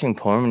stop watching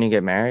porn when you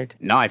get married?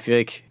 No, I feel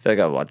like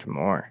I'll watch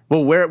more.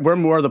 Well, we're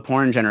more of the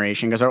porn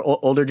generation because our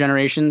older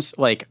generations,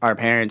 like our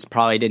parents,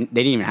 probably didn't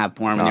even have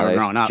porn when they were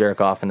growing up. Jerk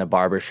off in the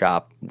barber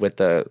shop with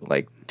the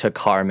to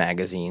car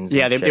magazines.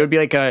 Yeah, it would be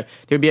like a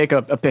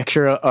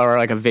picture or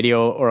like a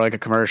video or like a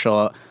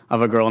commercial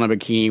of a girl in a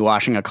bikini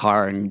washing a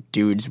car, and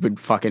dudes would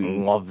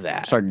fucking love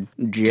that. Start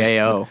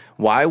GAO.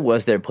 Why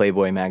was there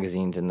Playboy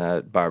magazines in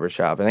the barber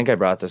shop? I think I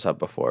brought this up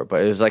before,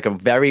 but it was like a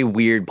very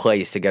weird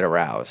place to get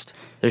aroused.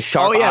 There's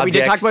sharp we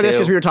did talk about this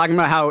because we were talking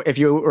about how if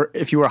you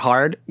were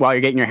hard while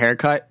you're getting your hair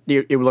cut,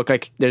 it would look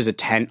like there's a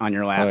tent on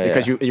your lap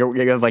because you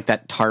have like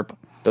that tarp.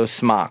 Those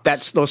smocks.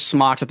 That's those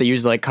smocks that they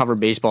use to like cover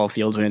baseball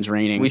fields when it's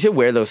raining. We should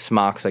wear those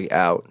smocks like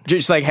out.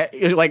 Just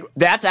like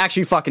that's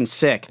actually fucking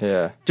sick.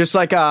 Yeah. Just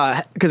like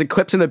because it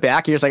clips in the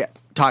back. You're just like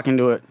talking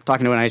to a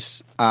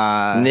nice.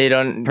 They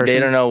don't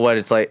know what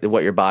it's like,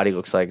 what your body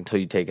looks like until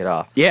you take it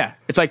off. Yeah,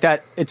 it's like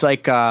that. It's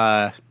like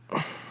I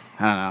don't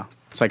know.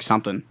 It's like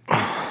something.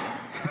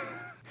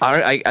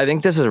 I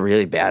think this is a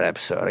really bad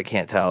episode. I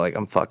can't tell. Like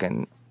I'm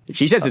fucking.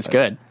 She says it's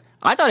good.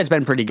 I thought it's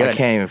been pretty good. I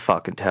can't even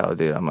fucking tell,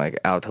 dude. I'm like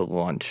out to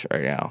lunch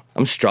right now.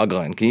 I'm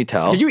struggling. Can you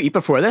tell? Did you eat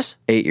before this?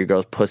 Ate your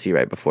girl's pussy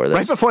right before this.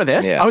 Right before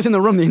this? Yeah. I was in the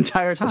room the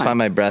entire time. That's why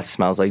my breath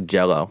smells like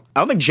Jell-O. I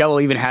don't think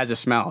Jell-O even has a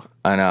smell.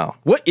 I know.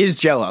 What is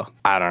Jell-O?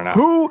 I don't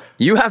know.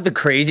 You have the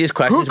craziest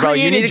questions, bro.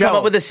 You need to come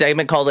up with a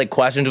segment called like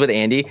Questions with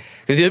Andy,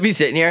 because you'll be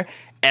sitting here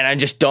and I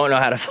just don't know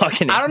how to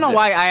fucking answer. I don't know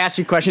why I ask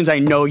you questions I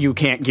know you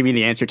can't give me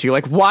the answer to.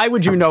 Like, why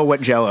would you know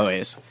what Jell-O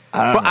is?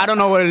 I don't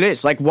know what it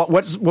is. Like, what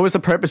was the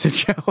purpose of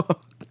Jell-O?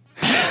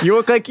 You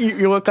look like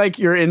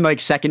you're in like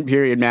second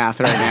period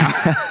math right now.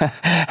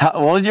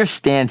 What was your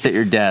stance at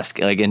your desk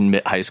like in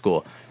high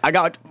school? I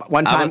got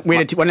one time. We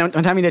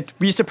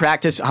used to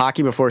practice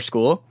hockey before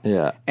school.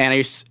 Yeah,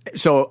 and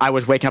so I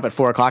was waking up at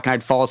 4:00 and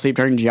I'd fall asleep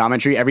during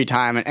geometry every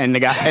time, and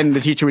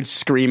the teacher would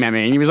scream at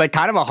me. And he was like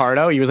kind of a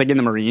hardo. He was like in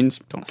the Marines.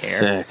 Don't care.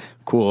 Sick.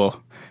 Cool.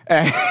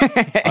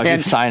 I'll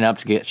just sign up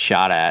to get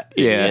shot at.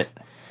 Idiot. Yeah.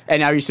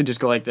 And I used to just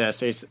go like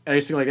this. I used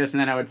to go like this, and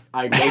then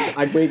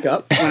I'd wake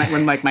up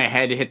when like my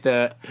head hit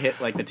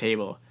like the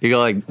table. You go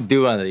like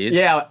do one of these.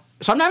 Yeah.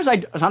 Sometimes I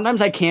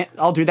can't.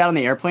 I'll do that on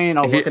the airplane, and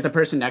I'll look at the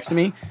person next to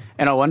me,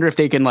 and I'll wonder if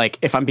they can like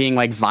if I'm being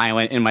like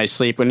violent in my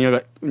sleep when you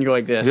go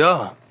like this.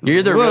 Yeah. You're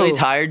either really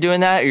tired doing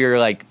that, or you're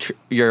like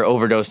you're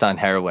overdosed on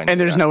heroin. And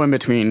there's no in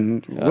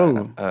between.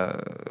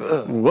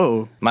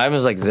 Whoa. Mine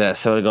was like this,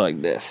 so I'd go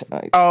like this.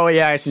 Oh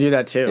yeah, I used to do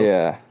that too.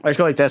 Yeah. I just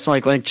go like this,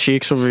 and like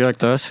cheeks would be like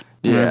this.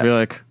 Yeah. And I'd be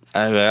like.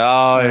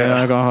 oh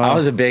yeah, I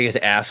was the biggest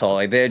asshole.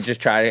 Like they'd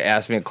just try to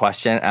ask me a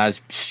question, and I was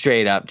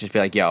straight up just be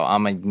like, "Yo,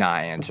 I'm like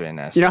not answering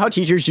this." You know how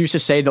teachers used to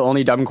say the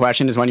only dumb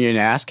question is when you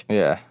didn't ask?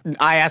 Yeah,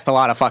 I asked a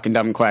lot of fucking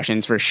dumb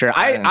questions for sure.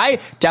 I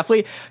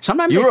definitely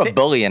sometimes you were a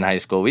bully in high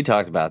school. We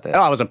talked about that. Oh,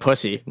 I was a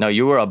pussy. No,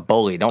 you were a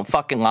bully. Don't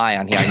fucking lie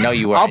on here. I know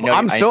you were.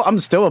 I'm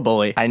still a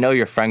bully. I know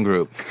your friend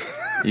group.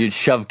 You'd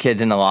shove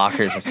kids into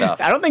lockers and stuff.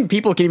 I don't think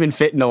people can even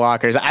fit into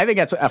lockers. I think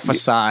that's a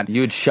facade.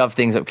 You'd shove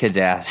things up kids'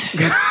 ass.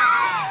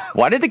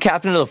 Why did the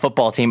captain of the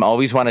football team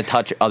always want to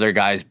touch other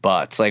guys'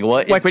 butts? Like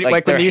what? When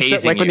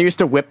they used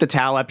to whip the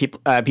towel at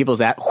people's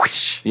ass.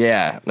 Whoosh.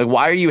 Yeah. Like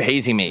why are you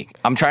hazing me?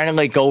 I'm trying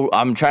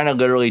to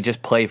literally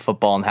just play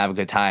football and have a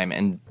good time,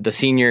 and the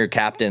senior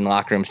captain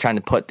locker room's trying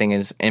to put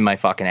things in my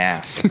fucking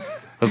ass.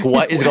 Like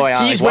what is going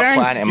on? He's like, wearing.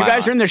 What planet am you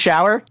guys I are in the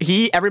shower.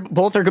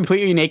 Both are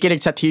completely naked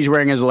except he's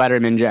wearing his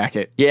Letterman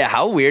jacket. Yeah,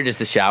 how weird is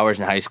the showers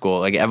in high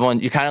school? Like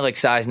everyone, you kind of like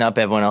sizing up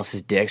everyone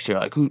else's dicks. You're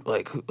like, who?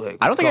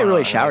 I don't think I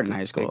really showered in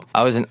high school.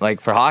 I wasn't like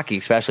for hockey,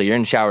 especially. You're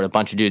in the shower with a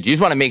bunch of dudes. You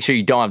just want to make sure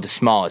you don't have the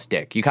smallest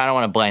dick. You kind of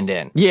want to blend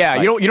in. Yeah,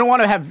 like, you don't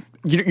want to have.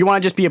 You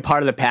want to just be a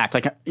part of the pack.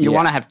 Like you don't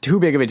want to have too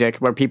big of a dick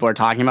where people are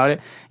talking about it.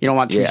 You don't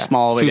want too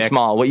small of a dick. Too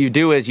small. What you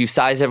do is you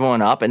size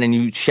everyone up, and then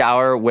you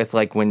shower with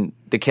like when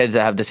the kids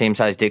that have the same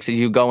size dicks as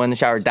you go in the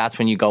shower. That's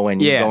when you go in.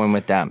 You go in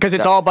with them because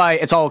it's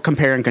all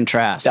compare and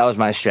contrast. That was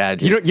my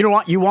strategy.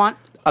 You want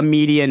a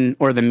median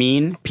or the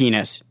mean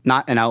penis,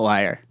 not an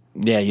outlier.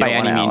 Yeah, you by don't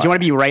any wanna- means. You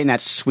want to be right in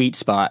that sweet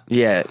spot.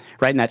 Yeah.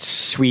 Right in that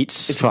sweet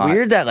It's spot.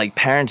 weird that like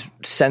parents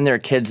send their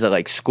kids to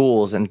like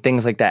schools and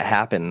things like that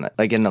happen,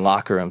 like in the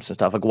locker rooms and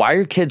stuff. Like, why are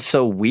your kids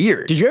so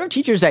weird? Did you have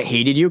teachers that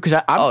hated you? Because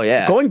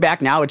going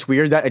back now, it's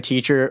weird that a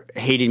teacher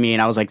hated me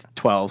and I was like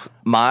 12.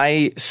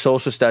 My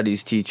social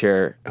studies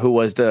teacher, who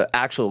was the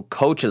actual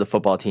coach of the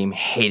football team,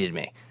 hated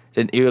me.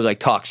 He would like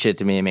talk shit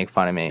to me and make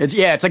fun of me.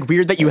 It's like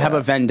weird that you have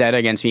a vendetta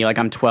against me. Like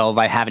I'm 12,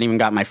 I haven't even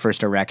got my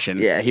first erection.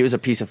 Yeah, he was a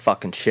piece of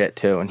fucking shit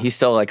too, and he's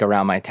still like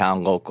around my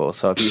town local.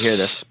 So if you hear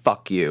this,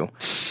 fuck you.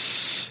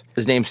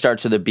 His name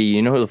starts with a B.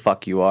 You know who the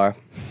fuck you are.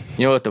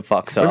 You know what the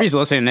fuck's up. What if he's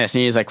listening to this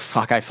and he's like,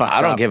 "Fuck, I fucked up."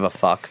 I don't give a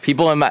fuck.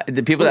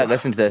 The people that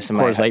listen to this,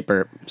 Coors Light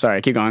burp.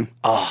 Sorry, keep going.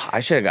 Oh, I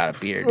should have got a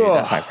beer, dude.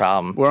 That's my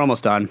problem. We're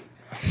almost done.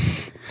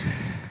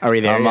 Are we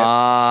there? Come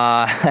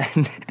on.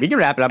 We can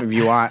wrap it up if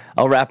you want.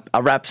 I'll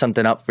wrap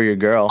something up for your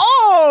girl.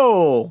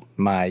 Oh,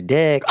 my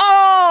dick.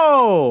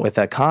 Oh, with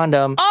a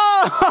condom.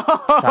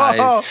 Oh,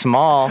 size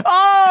small.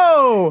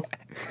 Oh,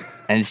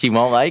 and she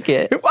won't like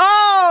it.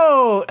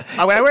 Oh,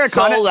 when I wear a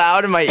condom, so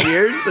loud in my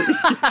ears.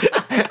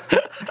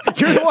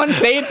 You're the one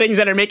saying things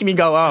that are making me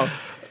go, oh.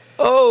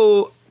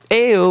 Oh,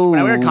 ew.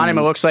 When I wear a condom,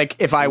 it looks like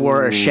if I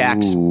wore a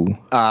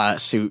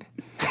Shaq's suit.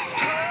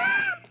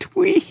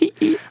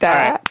 Tweet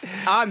that.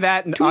 Right. On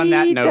that note,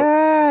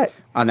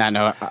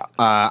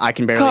 I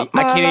can barely.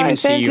 I can't even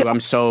see you. I'm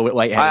so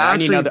lightheaded. I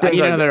need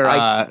another.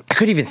 I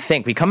couldn't even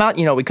think. We come out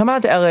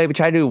to LA. We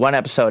tried to do one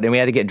episode, and we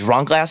had to get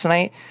drunk last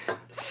night.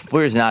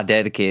 We was not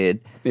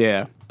dedicated.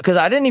 Yeah. Because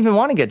I didn't even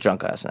want to get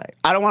drunk last night.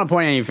 I don't want to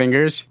point any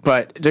fingers,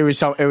 but it was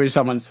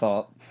someone's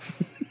fault.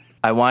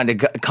 I wanted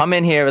to come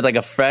in here with like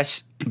a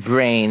fresh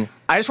brain.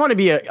 I just want to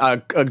be a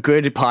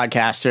good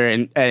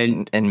podcaster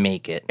and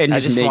make it. And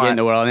just make it in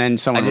the world, and then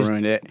someone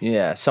ruined it.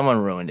 Yeah,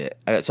 someone ruined it.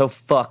 I got so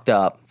fucked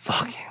up.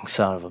 Fucking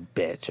son of a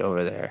bitch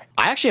over there.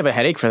 I actually have a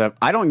headache for that.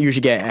 I don't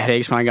usually get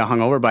headaches when I got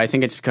hungover, but I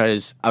think it's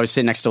because I was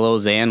sitting next to Lil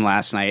Xan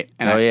last night.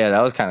 And yeah,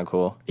 that was kind of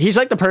cool. He's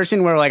like the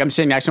person where like I'm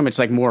sitting next to him, it's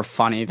like more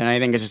funny than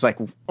anything. It's just like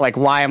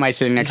why am I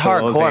sitting next to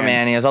Lil Xan? Hardcore,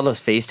 man. He has all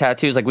those face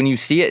tattoos. Like when you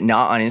see it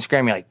not on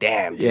Instagram, you're like,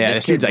 damn, dude,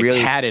 this dude's like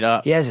really tatted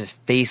up. He has his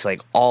face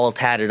like all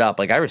tatted up.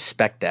 Like I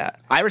respect that.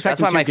 That's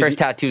why my first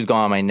tattoo's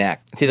going on my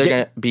neck. It's either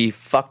gonna be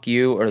fuck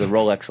you or the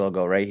Rolex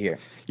logo right here.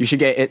 You should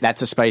get it.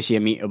 That's a spicy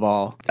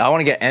meatball. I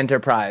want to get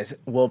Enterprise.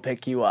 We'll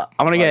pick you up.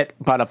 I want to get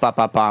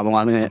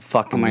I'm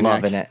fucking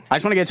loving it. I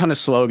just want to get a ton of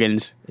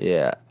slogans.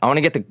 Yeah, I want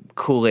to get the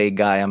Kool-Aid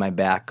guy on my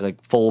back,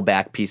 like full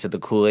back piece of the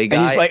Kool-Aid guy.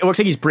 And he's like, it looks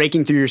like he's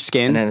breaking through your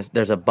skin. And then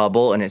there's a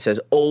bubble, and it says,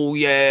 "Oh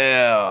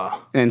yeah,"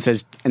 and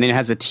then it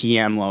has the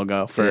TM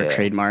logo for a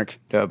trademark.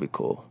 That would be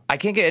cool. I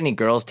can't get any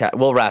girls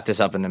We'll wrap this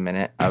up in a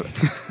minute,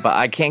 but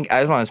I can't.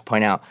 I just want to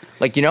point out,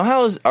 like, you know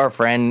how our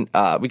friend,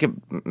 we could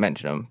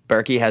mention him,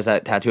 Berkey has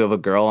that tattoo of a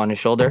girl on his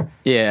shoulder.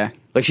 Yeah,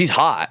 like she's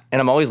hot,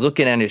 and I'm always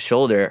looking at his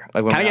shoulder,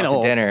 like when we're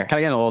out to dinner. Kind of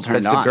getting a little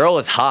turned on. The girl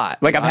is hot.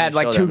 Like I've had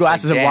like 2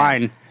 glasses of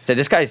wine. So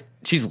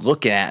she's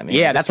looking at me.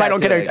 Yeah, that's why I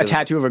don't get a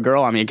tattoo of a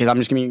girl on me because I'm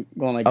just gonna be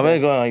going like. I'm gonna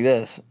go like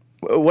this.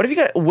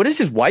 What is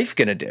his wife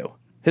gonna do?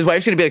 His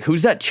wife's gonna be like,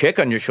 "Who's that chick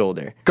on your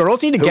shoulder?"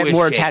 Girls need to get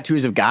more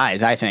tattoos of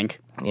guys, I think.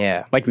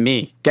 Yeah, like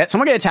me.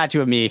 Someone get a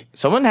tattoo of me.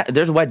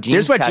 There's wet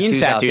jeans.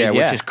 Tattoos out there,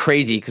 which is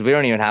crazy because we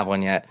don't even have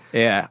one yet.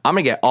 Yeah, I'm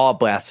gonna get all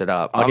blasted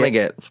up. I'm gonna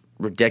get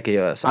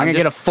ridiculous. I'm gonna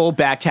get a full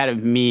back tat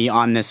of me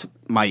on this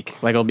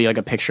mic. Like it'll be like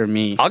a picture of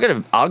me.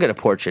 I'll get a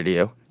portrait of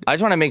you. I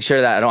just want to make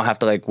sure that I don't have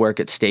to like work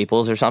at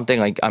Staples or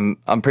something. Like I'm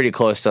pretty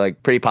close to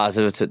like pretty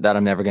positive that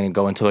I'm never going to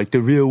go into like the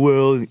real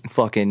world,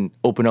 fucking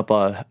open up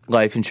a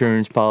life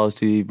insurance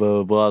policy,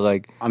 blah blah blah.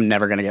 Like I'm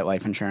never going to get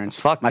life insurance.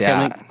 Fuck my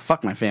that. family.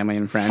 Fuck my family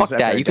and friends. Fuck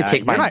that. You could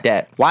take my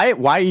debt. Why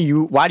are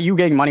you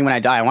getting money when I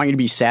die? I want you to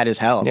be sad as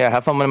hell. Yeah,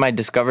 have fun with my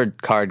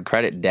Discovered card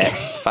credit debt.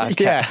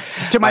 Yeah,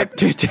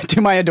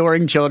 to my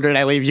adoring children,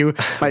 I leave you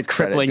my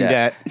crippling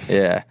debt.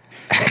 Yeah.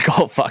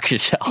 Go fuck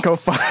yourself. Go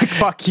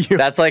fuck you.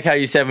 That's like how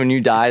you said when you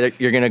die,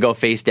 you're going to go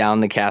face down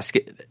the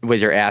casket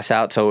with your ass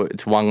out. So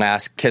it's one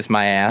last kiss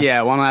my ass.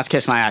 Yeah, one last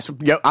kiss my ass.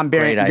 I'm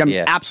buried. I'm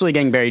absolutely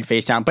getting buried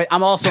face down. But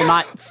I'm also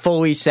not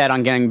fully set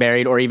on getting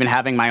buried or even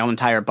having my own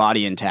entire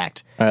body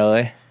intact.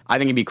 Really? I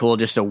think it'd be cool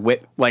just to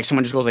whip, like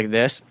someone just goes like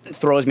this,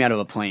 throws me out of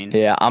a plane.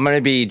 Yeah, I'm going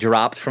to be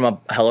dropped from a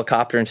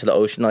helicopter into the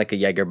ocean like a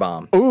Jaeger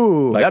bomb.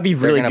 Ooh, that'd be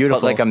really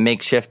beautiful. Put like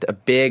a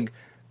big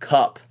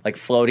cup like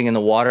floating in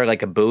the water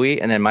like a buoy,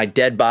 and then my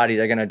dead body,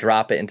 they're gonna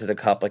drop it into the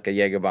cup like a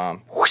Jaeger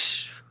bomb.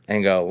 Whoosh,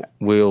 and go,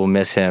 we'll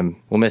miss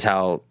him. We'll miss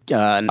how people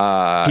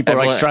are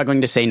like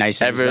struggling to say nice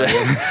things.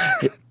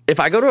 If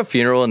I go to a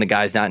funeral and the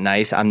guy's not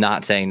nice, I'm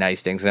not saying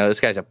nice things. No,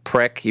 this guy's a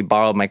prick. He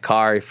borrowed my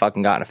car. He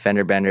fucking got in a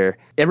fender bender.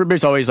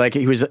 Everybody's always like,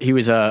 he was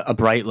a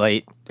bright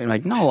light. And I'm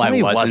like, no,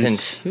 I wasn't.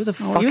 He was a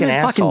fucking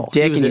asshole.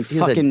 Dick, he was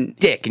a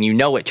dick, and you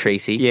know it,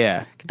 Tracy.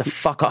 Yeah, get the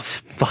fuck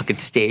off the fucking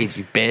stage,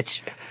 you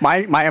bitch.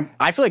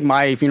 I feel like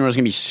my funeral is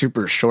gonna be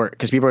super short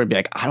because people are gonna be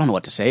like, I don't know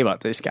what to say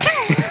about this guy.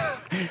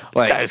 This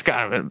guy's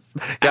got a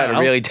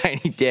really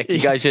tiny dick. You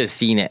guys should have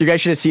seen it. You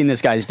guys should have seen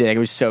this guy's dick. It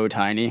was so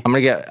tiny. I'm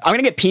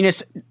gonna get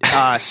penis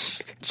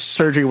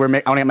surgery where I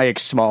want to get my dick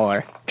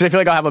smaller because I feel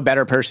like I'll have a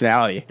better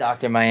personality.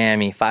 Dr.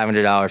 Miami,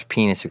 $500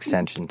 penis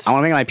extensions. I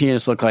want to make my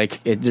penis look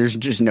like there's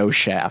just no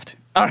shaft.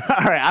 All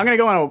right, I'm gonna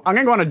go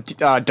on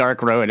a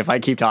dark road if I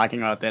keep talking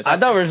about this. I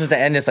thought we were supposed to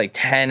end this like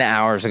 10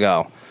 hours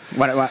ago.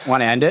 Want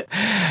to end it?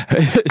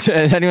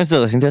 Is anyone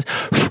still listening to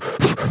this?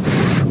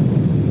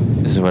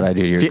 This is what I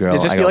do to your girl.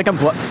 Does this feel like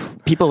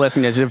people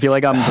listening? Does it feel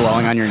like I'm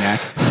blowing on your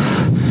neck?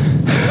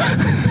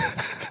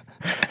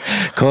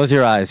 Close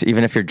your eyes,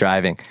 even if you're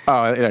driving.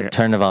 Oh, okay.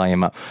 Turn the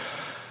volume up.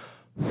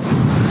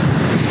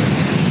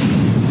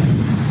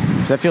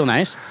 Does that feel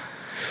nice?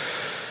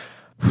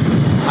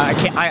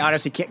 I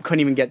honestly couldn't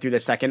even get through the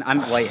second.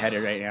 I'm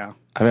lightheaded right now.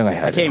 I've been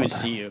lightheaded. I can't even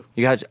see you.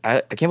 You guys,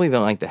 I can't believe I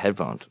don't like the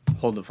headphones.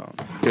 Hold the phone,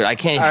 dude. I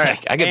can't.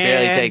 Right. I could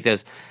barely take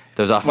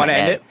those off my head.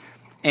 End it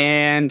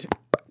and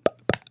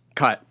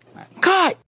cut.